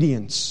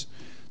obedience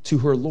to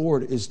her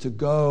Lord, is to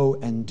go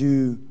and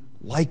do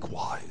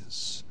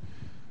likewise.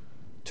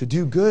 To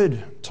do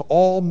good to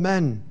all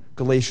men,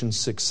 Galatians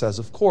 6 says.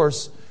 Of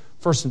course,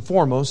 first and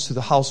foremost, to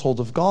the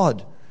household of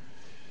God.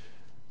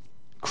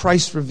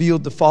 Christ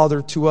revealed the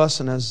Father to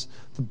us, and as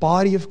the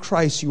body of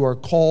Christ, you are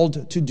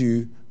called to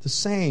do the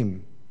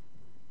same.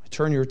 I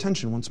turn your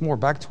attention once more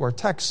back to our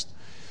text.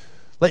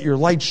 Let your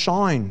light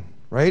shine,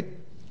 right?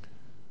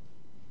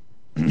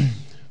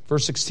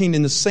 Verse 16,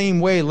 in the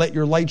same way, let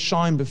your light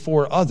shine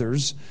before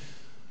others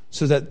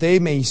so that they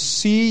may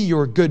see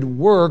your good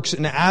works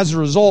and as a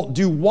result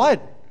do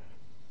what?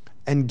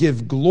 And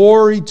give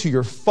glory to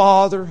your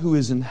Father who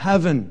is in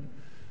heaven.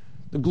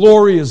 The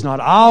glory is not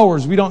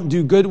ours. We don't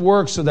do good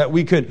works so that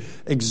we could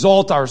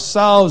exalt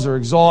ourselves or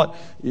exalt,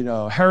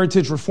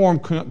 Heritage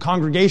Reformed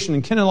Congregation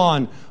in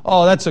Kinnelon.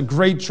 Oh, that's a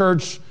great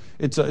church.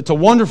 It's a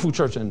wonderful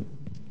church. And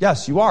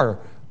yes, you are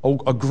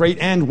a great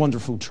and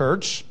wonderful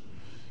church.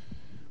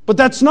 But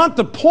that's not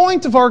the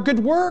point of our good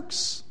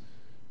works.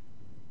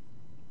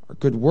 Our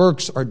good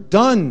works are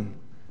done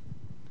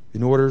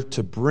in order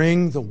to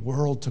bring the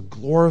world to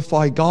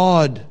glorify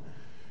God,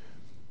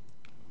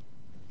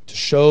 to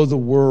show the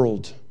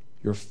world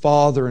your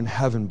Father in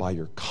heaven by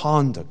your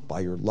conduct,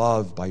 by your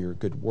love, by your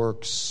good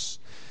works.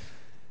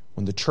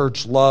 When the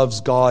church loves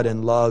God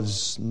and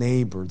loves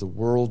neighbor, the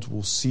world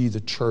will see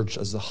the church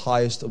as the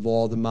highest of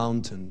all the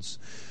mountains.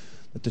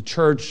 That the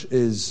church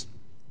is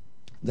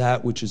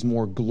that which is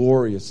more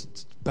glorious.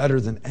 It's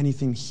better than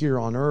anything here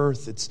on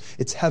earth.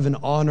 It's heaven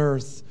on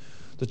earth.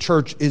 The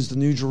church is the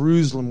New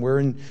Jerusalem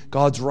wherein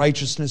God's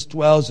righteousness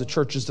dwells. The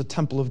church is the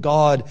temple of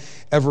God,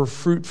 ever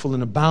fruitful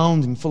and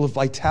abounding, full of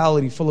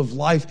vitality, full of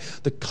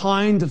life. The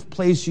kind of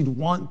place you'd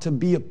want to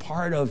be a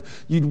part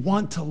of, you'd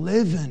want to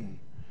live in.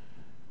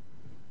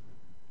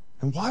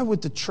 And why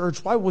would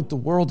the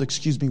world,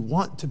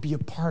 want to be a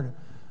part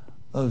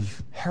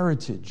of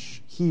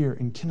Heritage here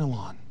in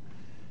Kinnelon?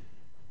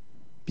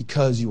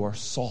 Because you are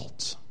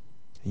salt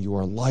and you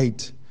are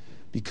light,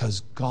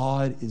 because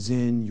God is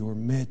in your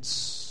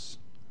midst.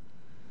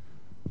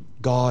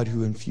 God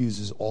who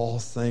infuses all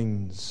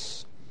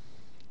things.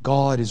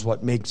 God is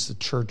what makes the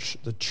church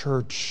the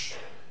church.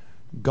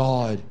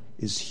 God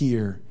is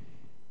here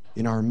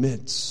in our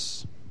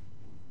midst.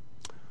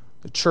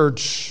 The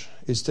church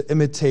is to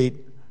imitate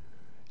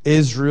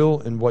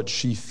Israel in what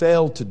she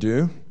failed to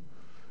do.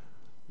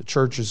 The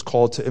church is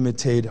called to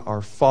imitate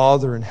our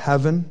Father in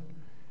heaven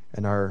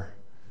and our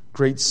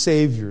great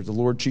Savior, the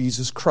Lord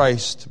Jesus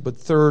Christ. But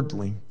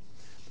thirdly,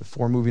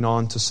 before moving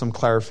on to some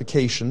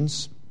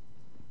clarifications,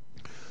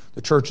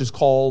 the church is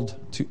called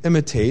to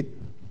imitate.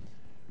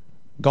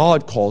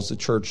 God calls the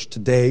church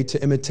today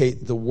to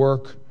imitate the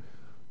work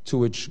to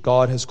which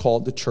God has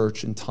called the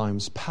church in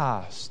times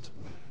past.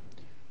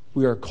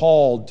 We are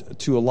called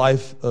to a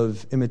life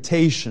of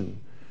imitation,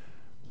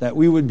 that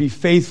we would be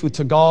faithful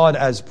to God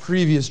as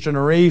previous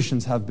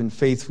generations have been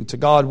faithful to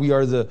God. We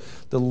are the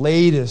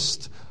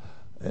latest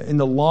in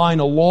the line,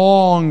 a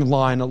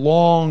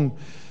long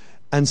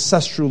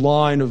ancestral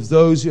line of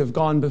those who have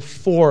gone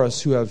before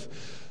us, who have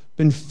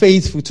been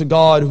faithful to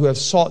God, who have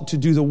sought to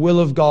do the will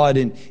of God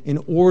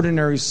in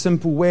ordinary,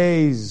 simple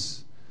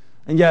ways.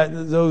 And yet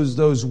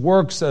those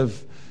works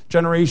of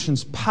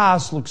generations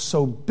past look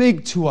so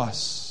big to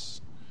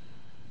us.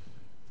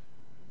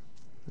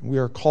 We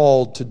are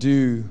called to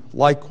do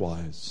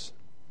likewise.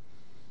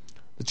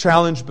 The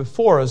challenge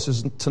before us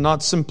is to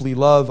not simply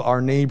love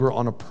our neighbor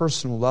on a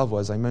personal level,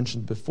 as I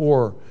mentioned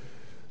before.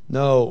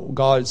 No,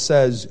 God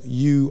says,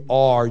 you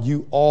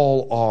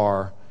all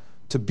are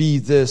to be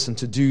this and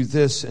to do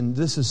this, and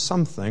this is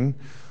something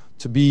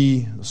to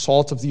be the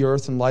salt of the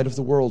earth and light of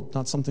the world,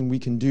 not something we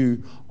can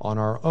do on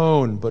our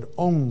own, but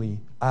only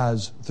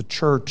as the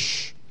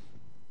church.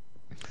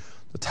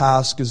 The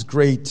task is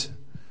great.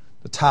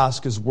 The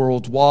task is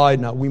worldwide.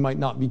 Now, we might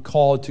not be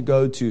called to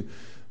go to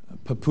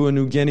Papua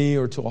New Guinea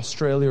or to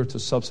Australia or to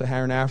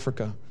Sub-Saharan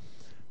Africa,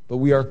 but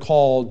we are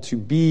called to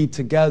be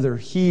together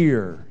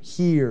here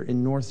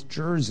in North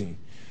Jersey,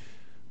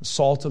 the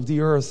salt of the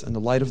earth and the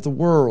light of the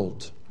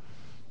world.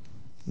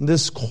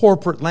 This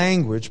corporate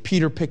language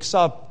Peter picks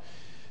up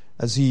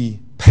as he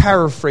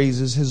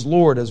paraphrases his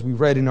Lord, as we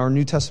read in our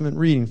New Testament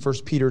reading, 1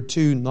 Peter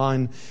 2,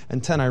 9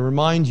 and 10. I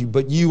remind you,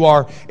 but you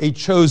are a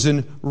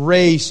chosen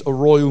race, a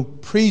royal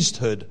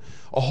priesthood,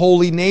 a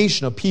holy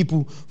nation, a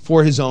people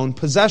for his own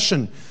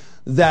possession,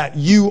 that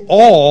you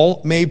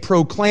all may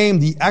proclaim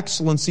the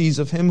excellencies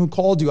of him who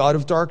called you out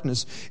of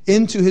darkness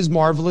into his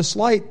marvelous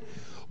light.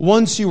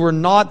 Once you were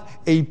not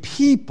a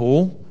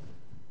people,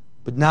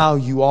 but now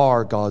you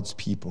are God's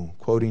people.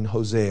 Quoting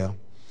Hosea.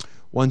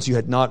 Once you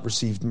had not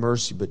received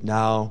mercy, but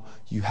now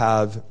you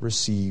have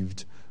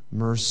received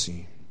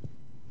mercy.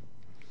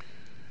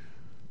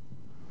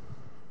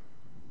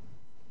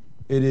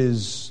 It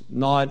is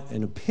not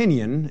an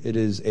opinion, it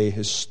is a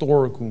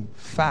historical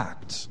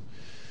fact.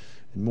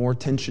 And more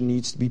attention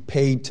needs to be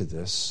paid to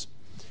this,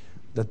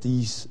 that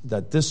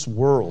this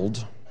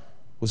world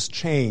was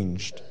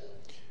changed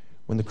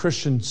when the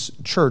Christian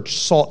church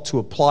sought to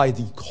apply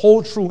the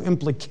cultural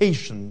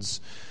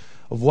implications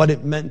of what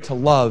it meant to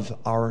love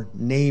our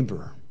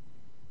neighbor.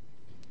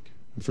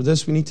 And for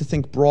this, we need to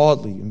think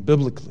broadly and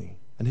biblically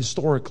and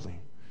historically.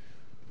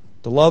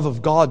 The love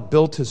of God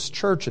built his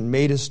church and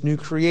made us new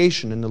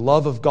creation. And the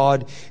love of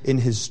God in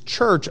his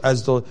church,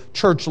 as the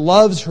church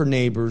loves her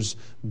neighbors,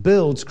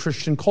 builds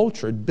Christian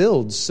culture. It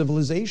builds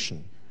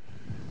civilization.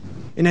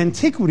 In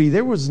antiquity,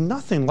 there was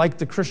nothing like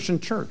the Christian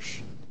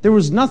church. There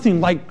was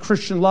nothing like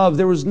Christian love.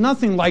 There was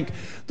nothing like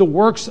the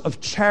works of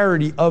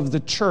charity of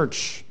the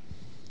church.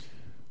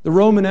 The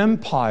Roman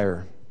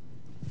Empire,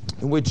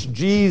 in which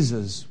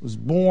Jesus was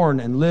born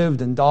and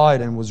lived and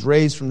died and was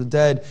raised from the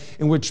dead,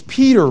 in which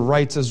Peter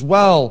writes as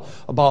well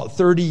about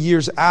 30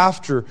 years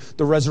after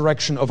the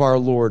resurrection of our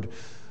Lord.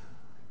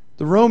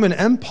 The Roman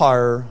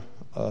Empire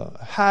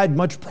had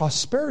much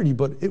prosperity,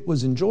 but it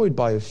was enjoyed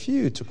by a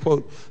few. To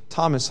quote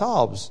Thomas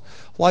Hobbes,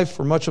 life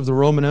for much of the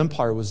Roman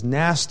Empire was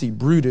nasty,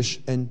 brutish,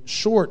 and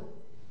short.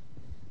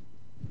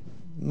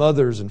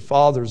 Mothers and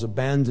fathers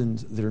abandoned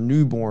their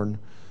newborn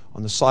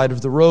on the side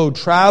of the road.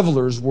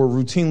 Travelers were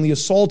routinely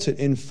assaulted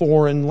in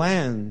foreign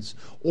lands.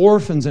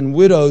 Orphans and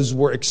widows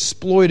were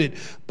exploited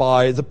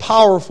by the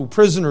powerful.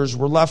 Prisoners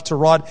were left to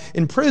rot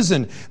in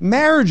prison.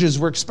 Marriages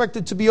were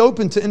expected to be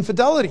open to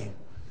infidelity.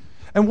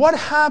 And what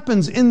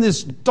happens in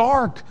this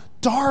dark,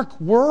 dark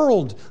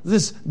world,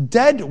 this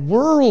dead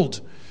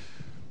world?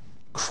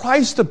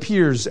 Christ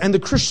appears, and the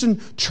Christian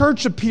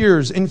church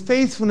appears in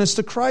faithfulness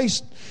to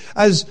Christ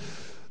as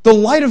the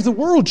light of the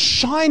world,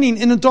 shining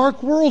in a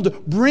dark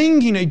world,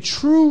 bringing a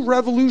true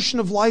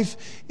revolution of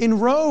life in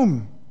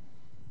Rome.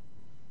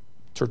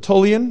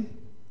 Tertullian,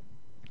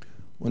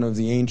 one of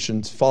the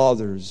ancient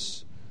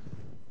fathers,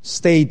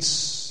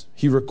 states,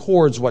 he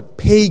records what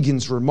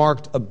pagans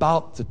remarked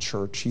about the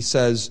church. He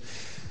says,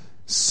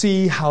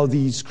 "See how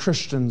these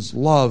Christians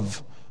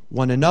love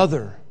one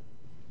another."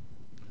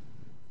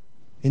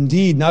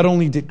 Indeed, not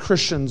only did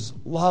Christians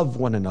love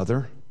one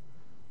another,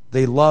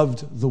 they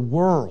loved the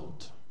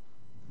world.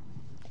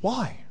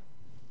 Why?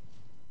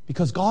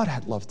 Because God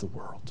had loved the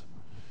world.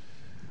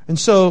 And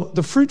so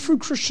the Fruitful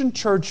Christian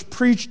Church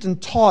preached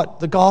and taught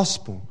the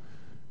gospel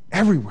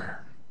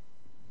everywhere.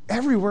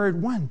 Everywhere it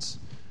went.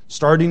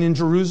 Starting in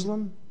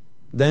Jerusalem,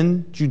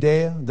 then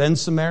Judea, then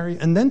Samaria,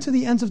 and then to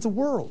the ends of the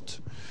world.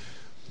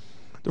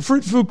 The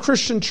Fruitful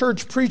Christian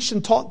Church preached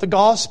and taught the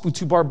gospel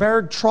to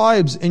barbaric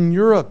tribes in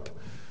Europe.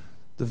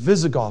 The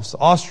Visigoths, the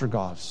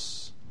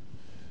Ostrogoths,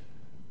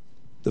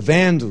 the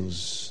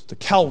Vandals, the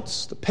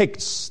Celts, the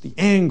Picts, the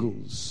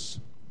Angles.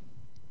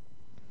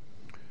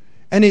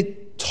 And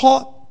it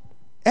taught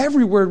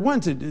everywhere it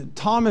went.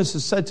 Thomas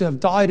is said to have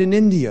died in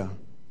India,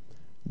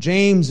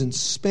 James in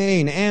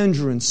Spain,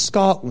 Andrew in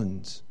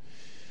Scotland.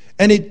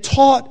 And it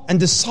taught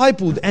and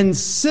discipled and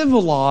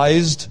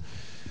civilized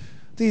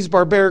these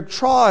barbaric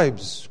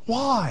tribes.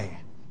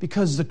 Why?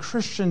 Because the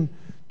Christian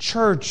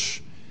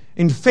church,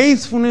 in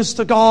faithfulness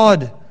to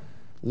God,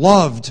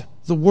 loved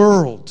the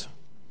world.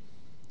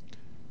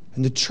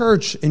 And the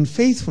church, in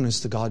faithfulness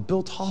to God,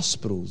 built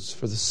hospitals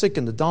for the sick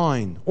and the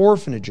dying,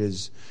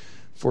 orphanages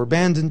for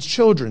abandoned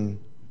children,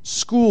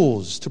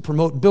 schools to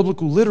promote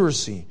biblical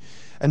literacy,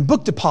 and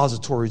book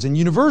depositories and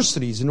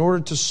universities in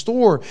order to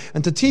store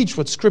and to teach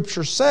what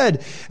Scripture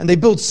said. And they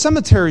built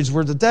cemeteries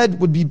where the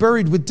dead would be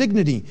buried with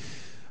dignity.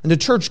 And the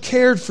church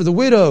cared for the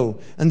widow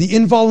and the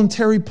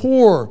involuntary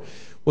poor,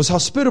 was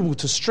hospitable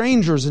to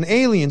strangers and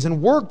aliens,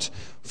 and worked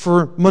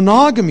for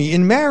monogamy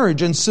in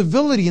marriage and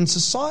civility in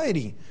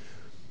society.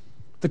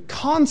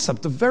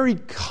 The very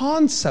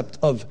concept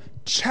of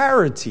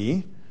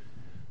charity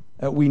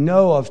that we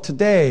know of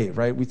today,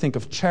 right? We think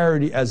of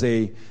charity as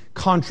a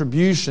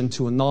contribution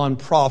to a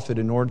nonprofit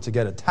in order to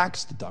get a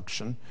tax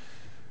deduction.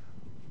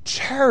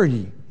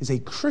 Charity is a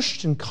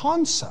Christian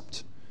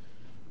concept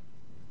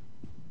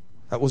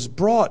that was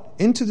brought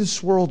into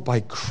this world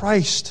by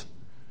Christ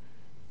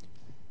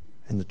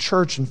and the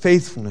church in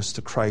faithfulness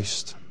to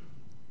Christ.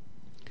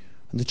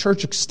 And the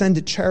church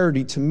extended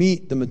charity to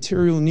meet the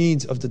material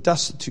needs of the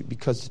destitute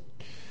because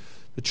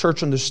the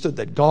church understood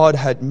that God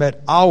had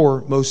met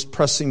our most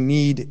pressing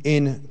need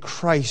in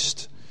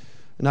Christ.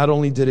 And not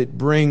only did it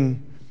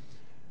bring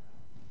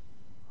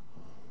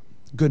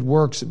good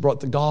works, it brought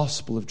the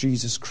gospel of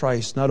Jesus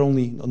Christ, not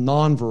only a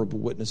nonverbal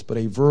witness, but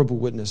a verbal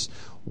witness,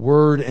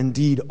 word and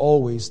deed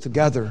always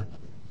together.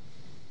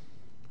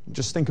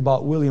 Just think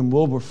about William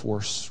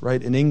Wilberforce,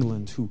 right, in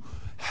England, who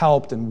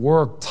helped and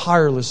worked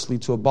tirelessly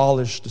to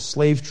abolish the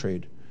slave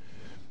trade.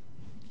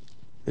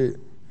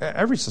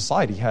 Every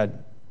society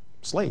had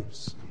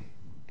slaves.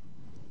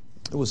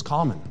 It was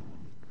common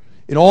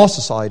in all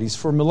societies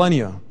for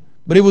millennia.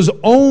 But it was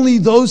only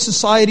those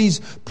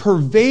societies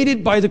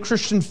pervaded by the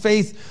Christian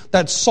faith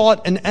that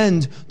sought an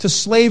end to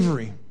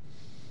slavery.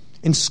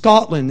 In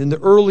Scotland, in the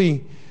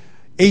early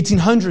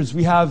 1800s,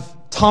 we have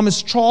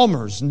Thomas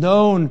Chalmers,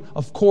 known,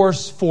 of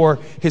course, for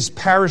his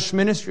parish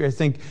ministry. I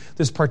think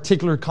this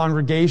particular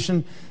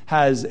congregation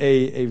has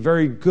a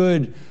very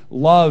good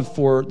love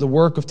for the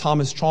work of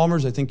Thomas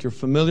Chalmers. I think you're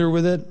familiar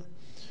with it.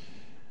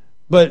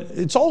 But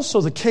it's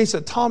also the case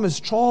that Thomas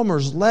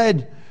Chalmers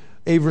led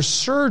a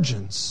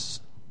resurgence.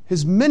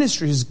 His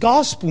ministry, his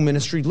gospel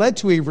ministry, led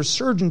to a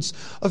resurgence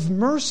of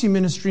mercy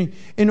ministry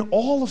in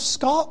all of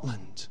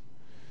Scotland.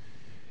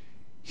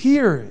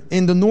 Here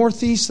in the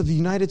northeast of the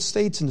United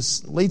States in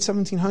the late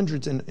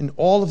 1700s and in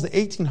all of the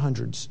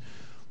 1800s,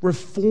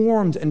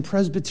 Reformed and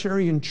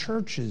Presbyterian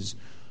churches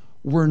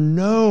were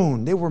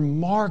known. They were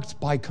marked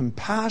by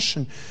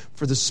compassion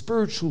for the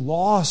spiritual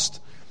lost,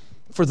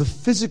 for the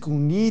physical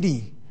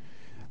needy.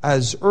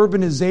 As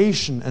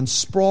urbanization and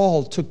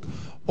sprawl took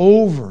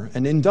over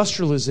and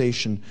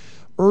industrialization,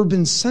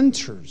 urban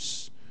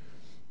centers,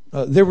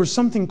 there was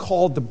something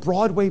called the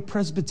Broadway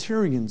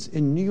Presbyterians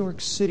in New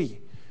York City,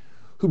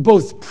 who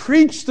both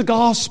preached the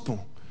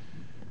gospel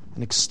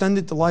and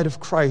extended the light of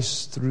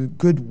Christ through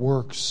good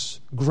works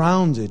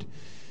grounded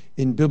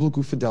in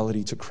biblical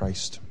fidelity to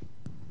Christ.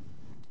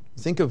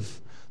 Think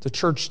of the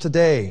church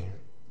today.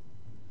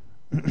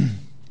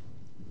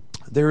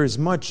 There is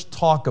much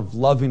talk of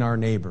loving our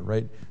neighbor,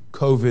 right?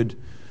 COVID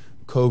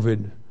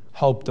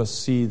helped us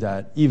see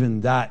that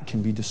even that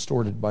can be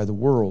distorted by the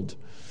world.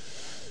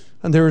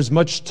 And there is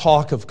much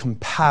talk of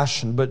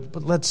compassion,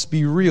 but let's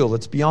be real,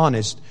 let's be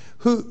honest.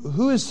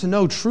 Who is to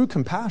know true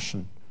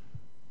compassion?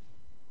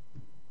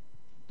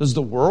 Does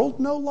the world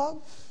know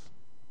love?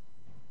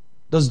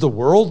 Does the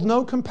world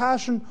know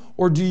compassion?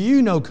 Or do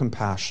you know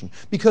compassion?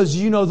 Because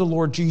you know the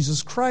Lord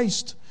Jesus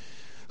Christ.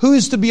 Who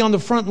is to be on the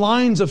front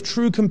lines of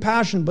true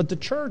compassion but the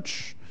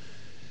church?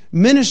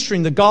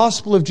 Ministering the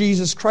gospel of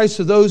Jesus Christ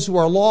to those who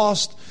are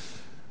lost,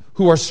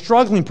 who are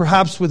struggling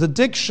perhaps with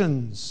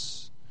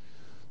addictions.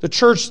 The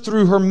church,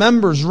 through her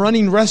members,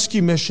 running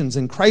rescue missions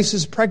and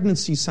crisis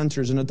pregnancy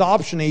centers and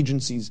adoption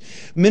agencies,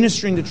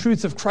 ministering the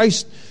truth of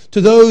Christ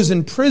to those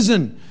in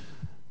prison,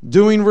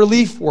 doing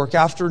relief work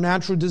after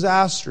natural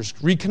disasters,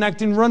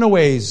 reconnecting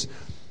runaways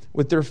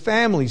with their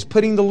families,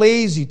 putting the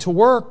lazy to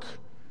work.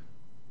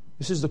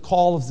 This is the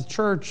call of the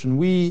church, and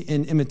we,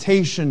 in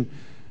imitation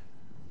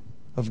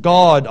of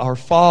God, our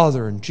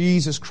Father, and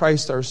Jesus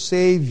Christ, our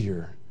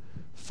Savior,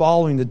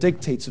 following the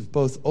dictates of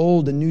both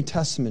Old and New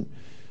Testament,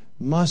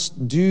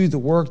 must do the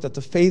work that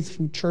the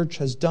faithful church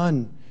has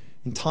done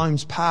in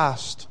times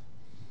past.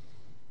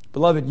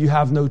 Beloved, you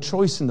have no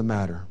choice in the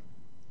matter.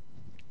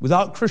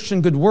 Without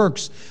Christian good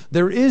works,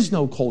 there is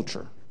no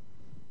culture.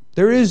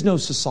 There is no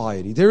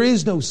society. There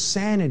is no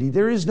sanity.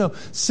 There is no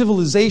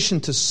civilization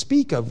to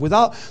speak of.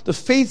 Without the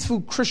faithful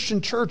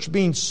Christian church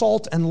being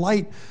salt and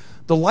light,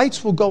 the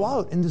lights will go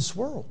out in this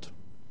world.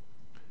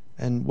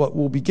 And what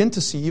we'll begin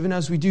to see, even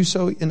as we do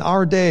so in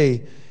our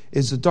day,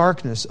 is the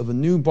darkness of a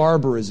new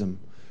barbarism,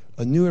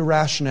 a new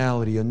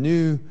irrationality, a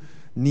new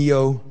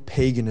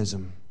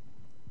neo-paganism.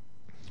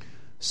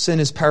 Sin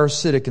is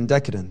parasitic and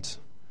decadent,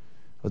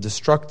 a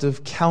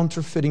destructive,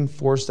 counterfeiting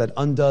force that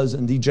undoes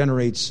and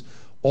degenerates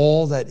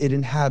all that it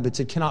inhabits.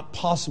 It cannot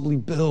possibly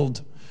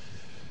build.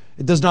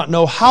 It does not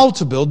know how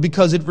to build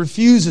because it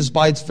refuses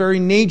by its very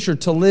nature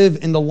to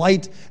live in the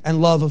light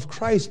and love of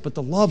Christ. But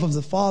the love of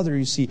the Father,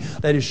 you see,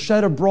 that is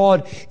shed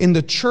abroad in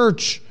the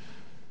church,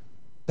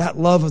 that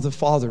love of the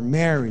Father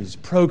marries,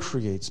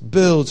 procreates,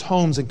 builds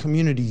homes and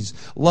communities,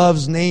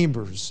 loves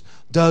neighbors,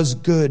 does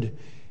good,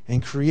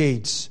 and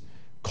creates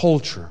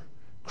culture,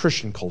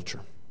 Christian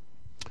culture.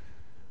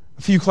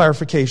 A few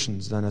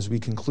clarifications then as we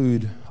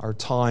conclude our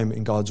time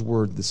in God's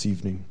Word this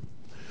evening.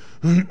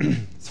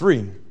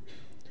 3.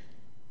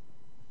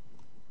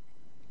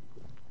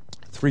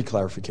 three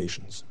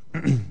clarifications.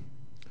 And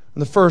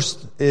the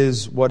first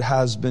is what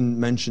has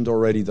been mentioned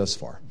already thus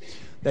far,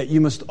 that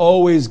you must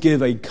always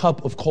give a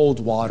cup of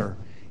cold water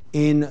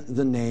in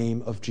the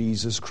name of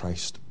Jesus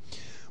Christ.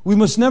 We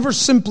must never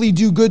simply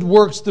do good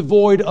works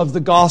devoid of the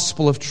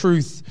gospel of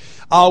truth.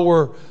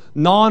 Our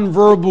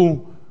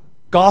nonverbal,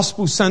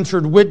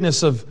 gospel-centered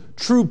witness of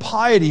true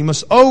piety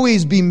must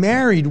always be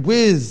married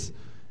with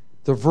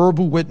the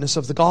verbal witness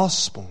of the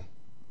gospel.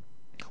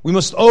 We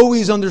must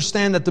always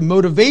understand that the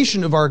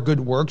motivation of our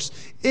good works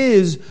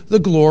is the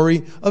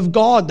glory of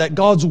God, that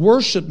God's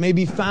worship may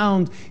be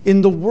found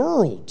in the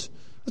world.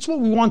 That's what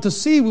we want to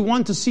see. We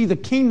want to see the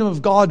kingdom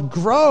of God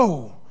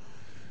grow,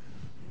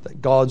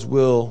 that God's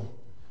will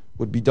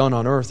would be done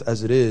on earth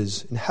as it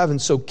is in heaven.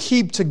 So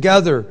keep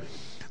together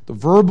the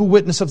verbal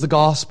witness of the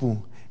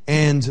gospel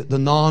and the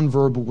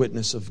non-verbal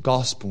witness of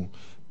gospel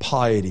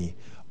piety.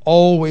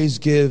 Always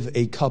give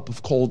a cup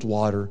of cold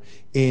water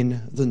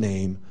in the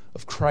name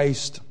of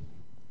Christ.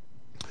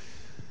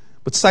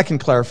 But second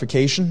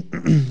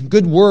clarification,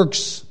 good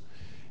works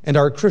and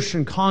our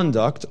Christian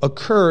conduct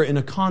occur in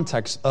a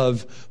context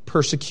of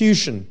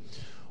persecution.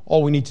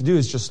 All we need to do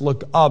is just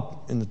look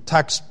up in the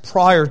text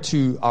prior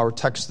to our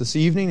text this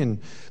evening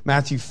in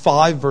Matthew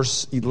 5,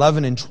 verse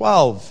 11 and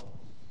 12.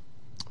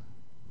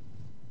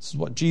 This is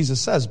what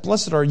Jesus says.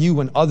 Blessed are you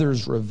when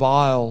others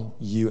revile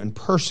you and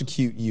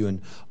persecute you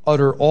and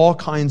utter all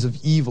kinds of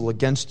evil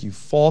against you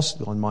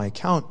falsely on my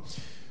account.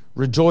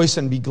 Rejoice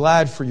and be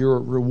glad, for your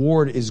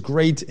reward is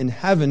great in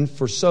heaven,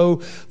 for so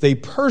they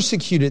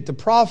persecuted the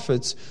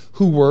prophets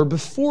who were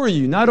before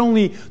you. Not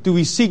only do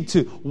we seek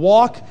to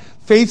walk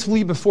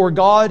faithfully before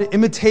God,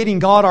 imitating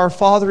God our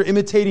Father,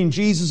 imitating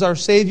Jesus our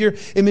Savior,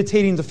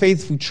 imitating the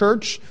faithful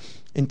church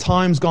in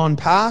times gone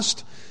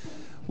past,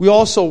 we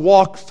also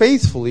walk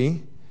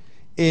faithfully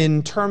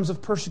in terms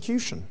of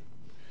persecution.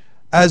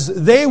 As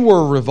they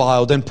were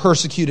reviled and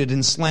persecuted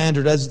and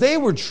slandered, as they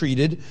were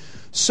treated,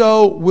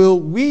 so will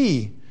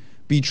we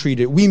be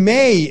treated. We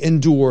may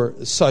endure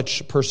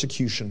such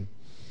persecution.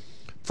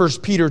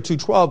 1 Peter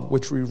 2:12,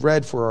 which we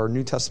read for our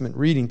New Testament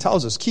reading,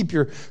 tells us, keep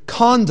your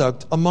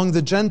conduct among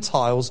the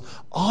Gentiles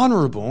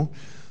honorable,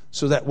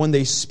 so that when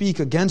they speak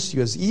against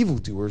you as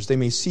evildoers, they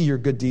may see your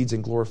good deeds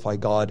and glorify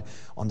God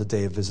on the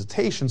day of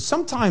visitation.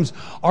 Sometimes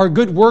our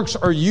good works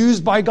are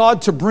used by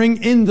God to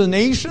bring in the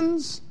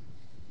nations,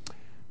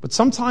 but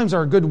sometimes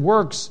our good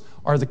works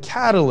are the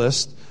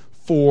catalyst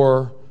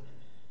for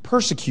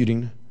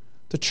persecuting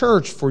the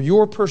church, for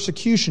your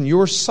persecution,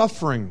 your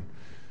suffering.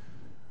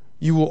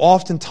 You will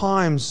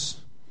oftentimes,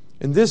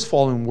 in this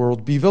fallen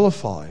world, be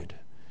vilified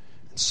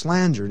and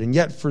slandered. And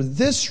yet for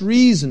this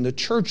reason, the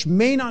church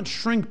may not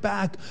shrink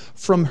back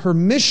from her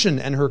mission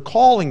and her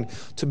calling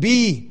to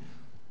be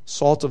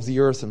salt of the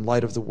earth and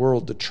light of the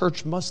world. The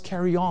church must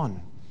carry on,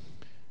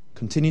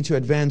 continue to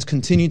advance,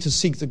 continue to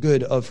seek the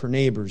good of her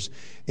neighbors,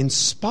 in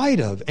spite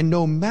of and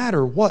no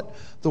matter what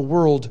the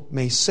world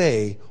may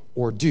say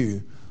or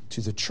do to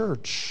the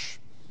church.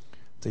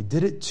 If they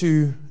did it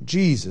to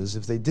Jesus,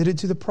 if they did it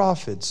to the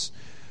prophets,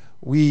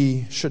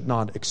 we should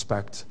not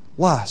expect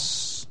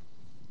less.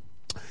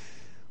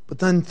 But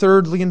then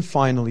thirdly and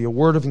finally, a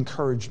word of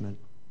encouragement.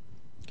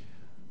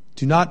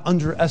 Do not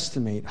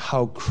underestimate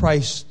how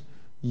Christ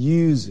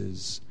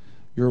uses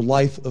your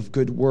life of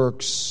good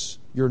works,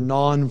 your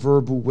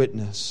non-verbal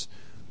witness,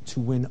 to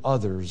win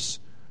others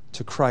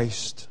to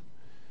Christ.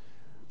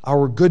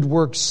 Our good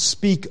works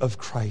speak of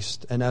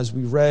Christ, and as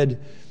we read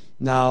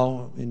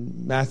now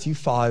in Matthew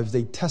 5,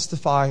 they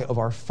testify of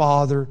our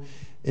Father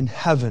in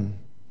heaven.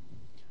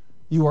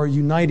 You are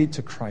united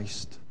to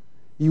Christ.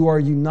 You are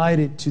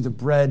united to the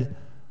bread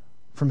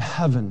from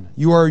heaven.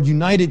 You are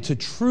united to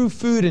true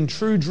food and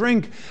true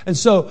drink. And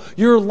so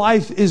your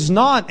life is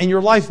not, and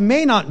your life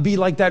may not be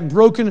like that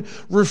broken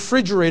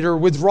refrigerator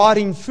with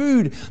rotting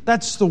food.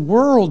 That's the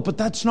world, but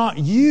that's not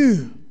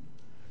you.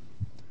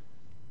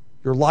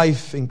 Your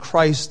life in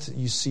Christ,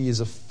 you see,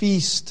 is a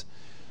feast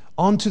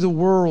unto the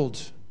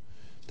world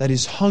that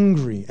is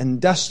hungry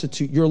and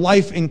destitute. Your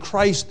life in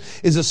Christ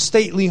is a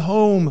stately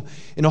home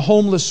in a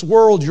homeless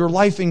world. Your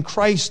life in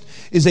Christ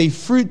is a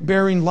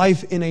fruit-bearing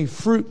life in a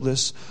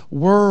fruitless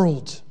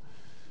world.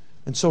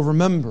 And so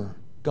remember,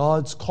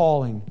 God's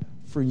calling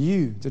for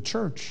you, the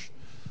church,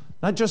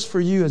 not just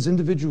for you as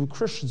individual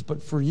Christians,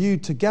 but for you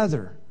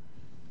together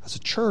as a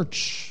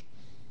church,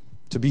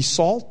 to be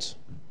salt,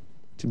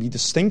 to be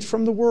distinct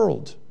from the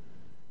world,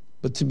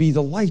 but to be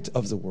the light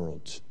of the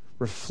world,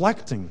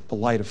 reflecting the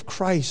light of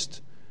Christ,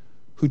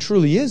 who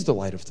truly is the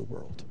light of the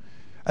world,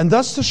 and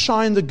thus to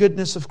shine the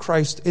goodness of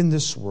Christ in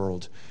this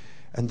world,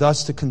 and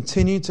thus to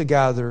continue to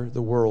gather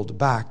the world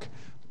back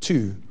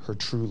to her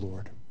true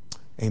Lord.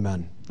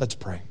 Amen. Let's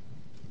pray.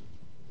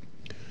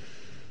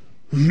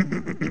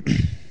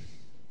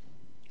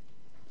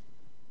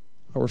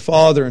 Our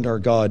Father and our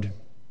God,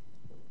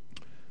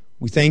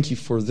 we thank you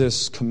for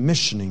this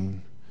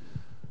commissioning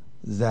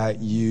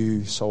that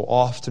you so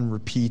often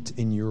repeat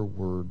in your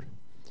word.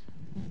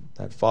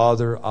 That,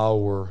 Father,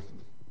 our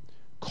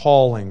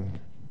calling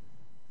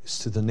is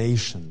to the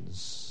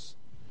nations,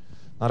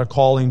 not a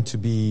calling to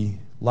be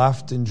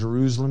left in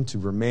Jerusalem to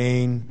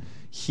remain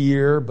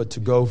here, but to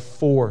go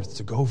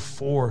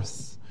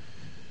forth,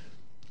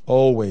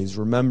 always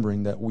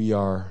remembering that we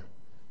are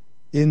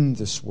in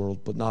this world,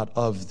 but not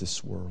of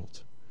this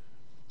world.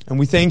 And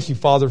we thank you,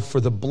 Father, for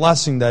the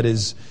blessing that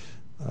is,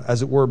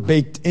 as it were,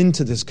 baked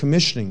into this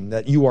commissioning,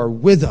 that you are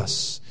with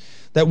us,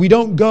 that we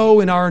don't go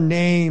in our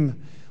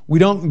name, we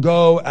don't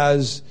go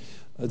as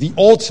the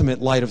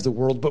ultimate light of the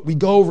world, but we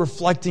go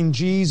reflecting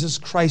Jesus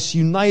Christ,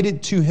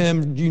 united to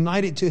Him,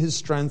 united to His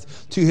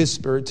strength, to His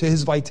Spirit, to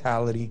His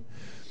vitality,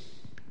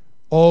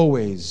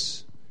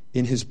 always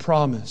in His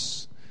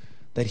promise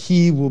that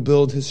He will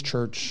build His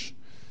church.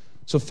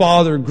 So,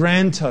 Father,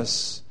 grant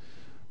us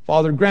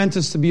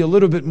to be a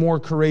little bit more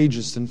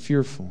courageous than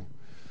fearful,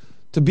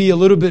 to be a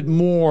little bit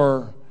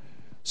more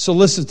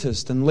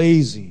solicitous than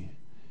lazy,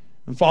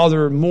 and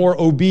Father, more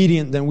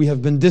obedient than we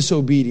have been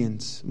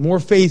disobedient,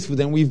 more faithful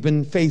than we've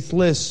been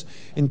faithless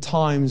in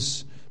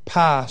times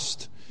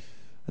past.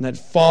 And that,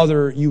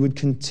 Father, you would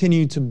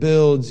continue to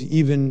build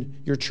even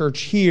your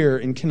church here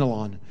in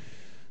Kinnelon.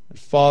 That,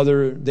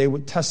 Father, they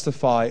would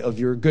testify of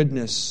your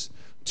goodness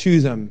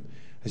to them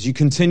as you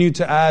continue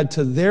to add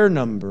to their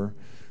number,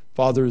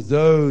 Father,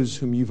 those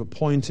whom you've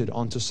appointed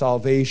unto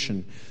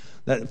salvation.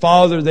 That,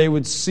 Father, they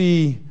would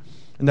see,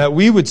 and that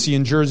we would see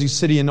in Jersey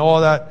City, and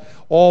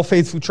all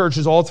faithful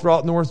churches all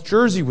throughout North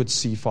Jersey would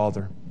see,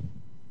 Father,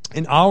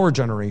 in our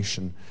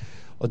generation,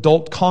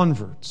 adult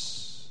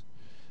converts,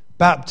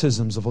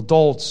 baptisms of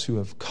adults who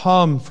have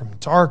come from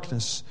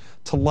darkness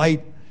to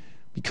light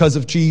because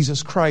of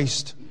Jesus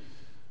Christ.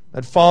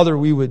 That, Father,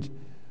 we would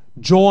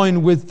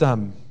join with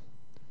them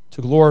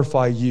to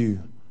glorify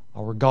you,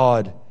 our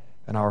God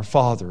and our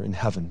Father in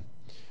heaven.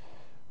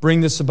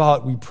 Bring this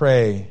about, we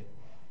pray.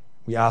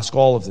 We ask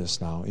all of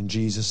this now in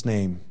Jesus'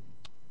 name.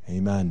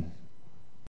 Amen.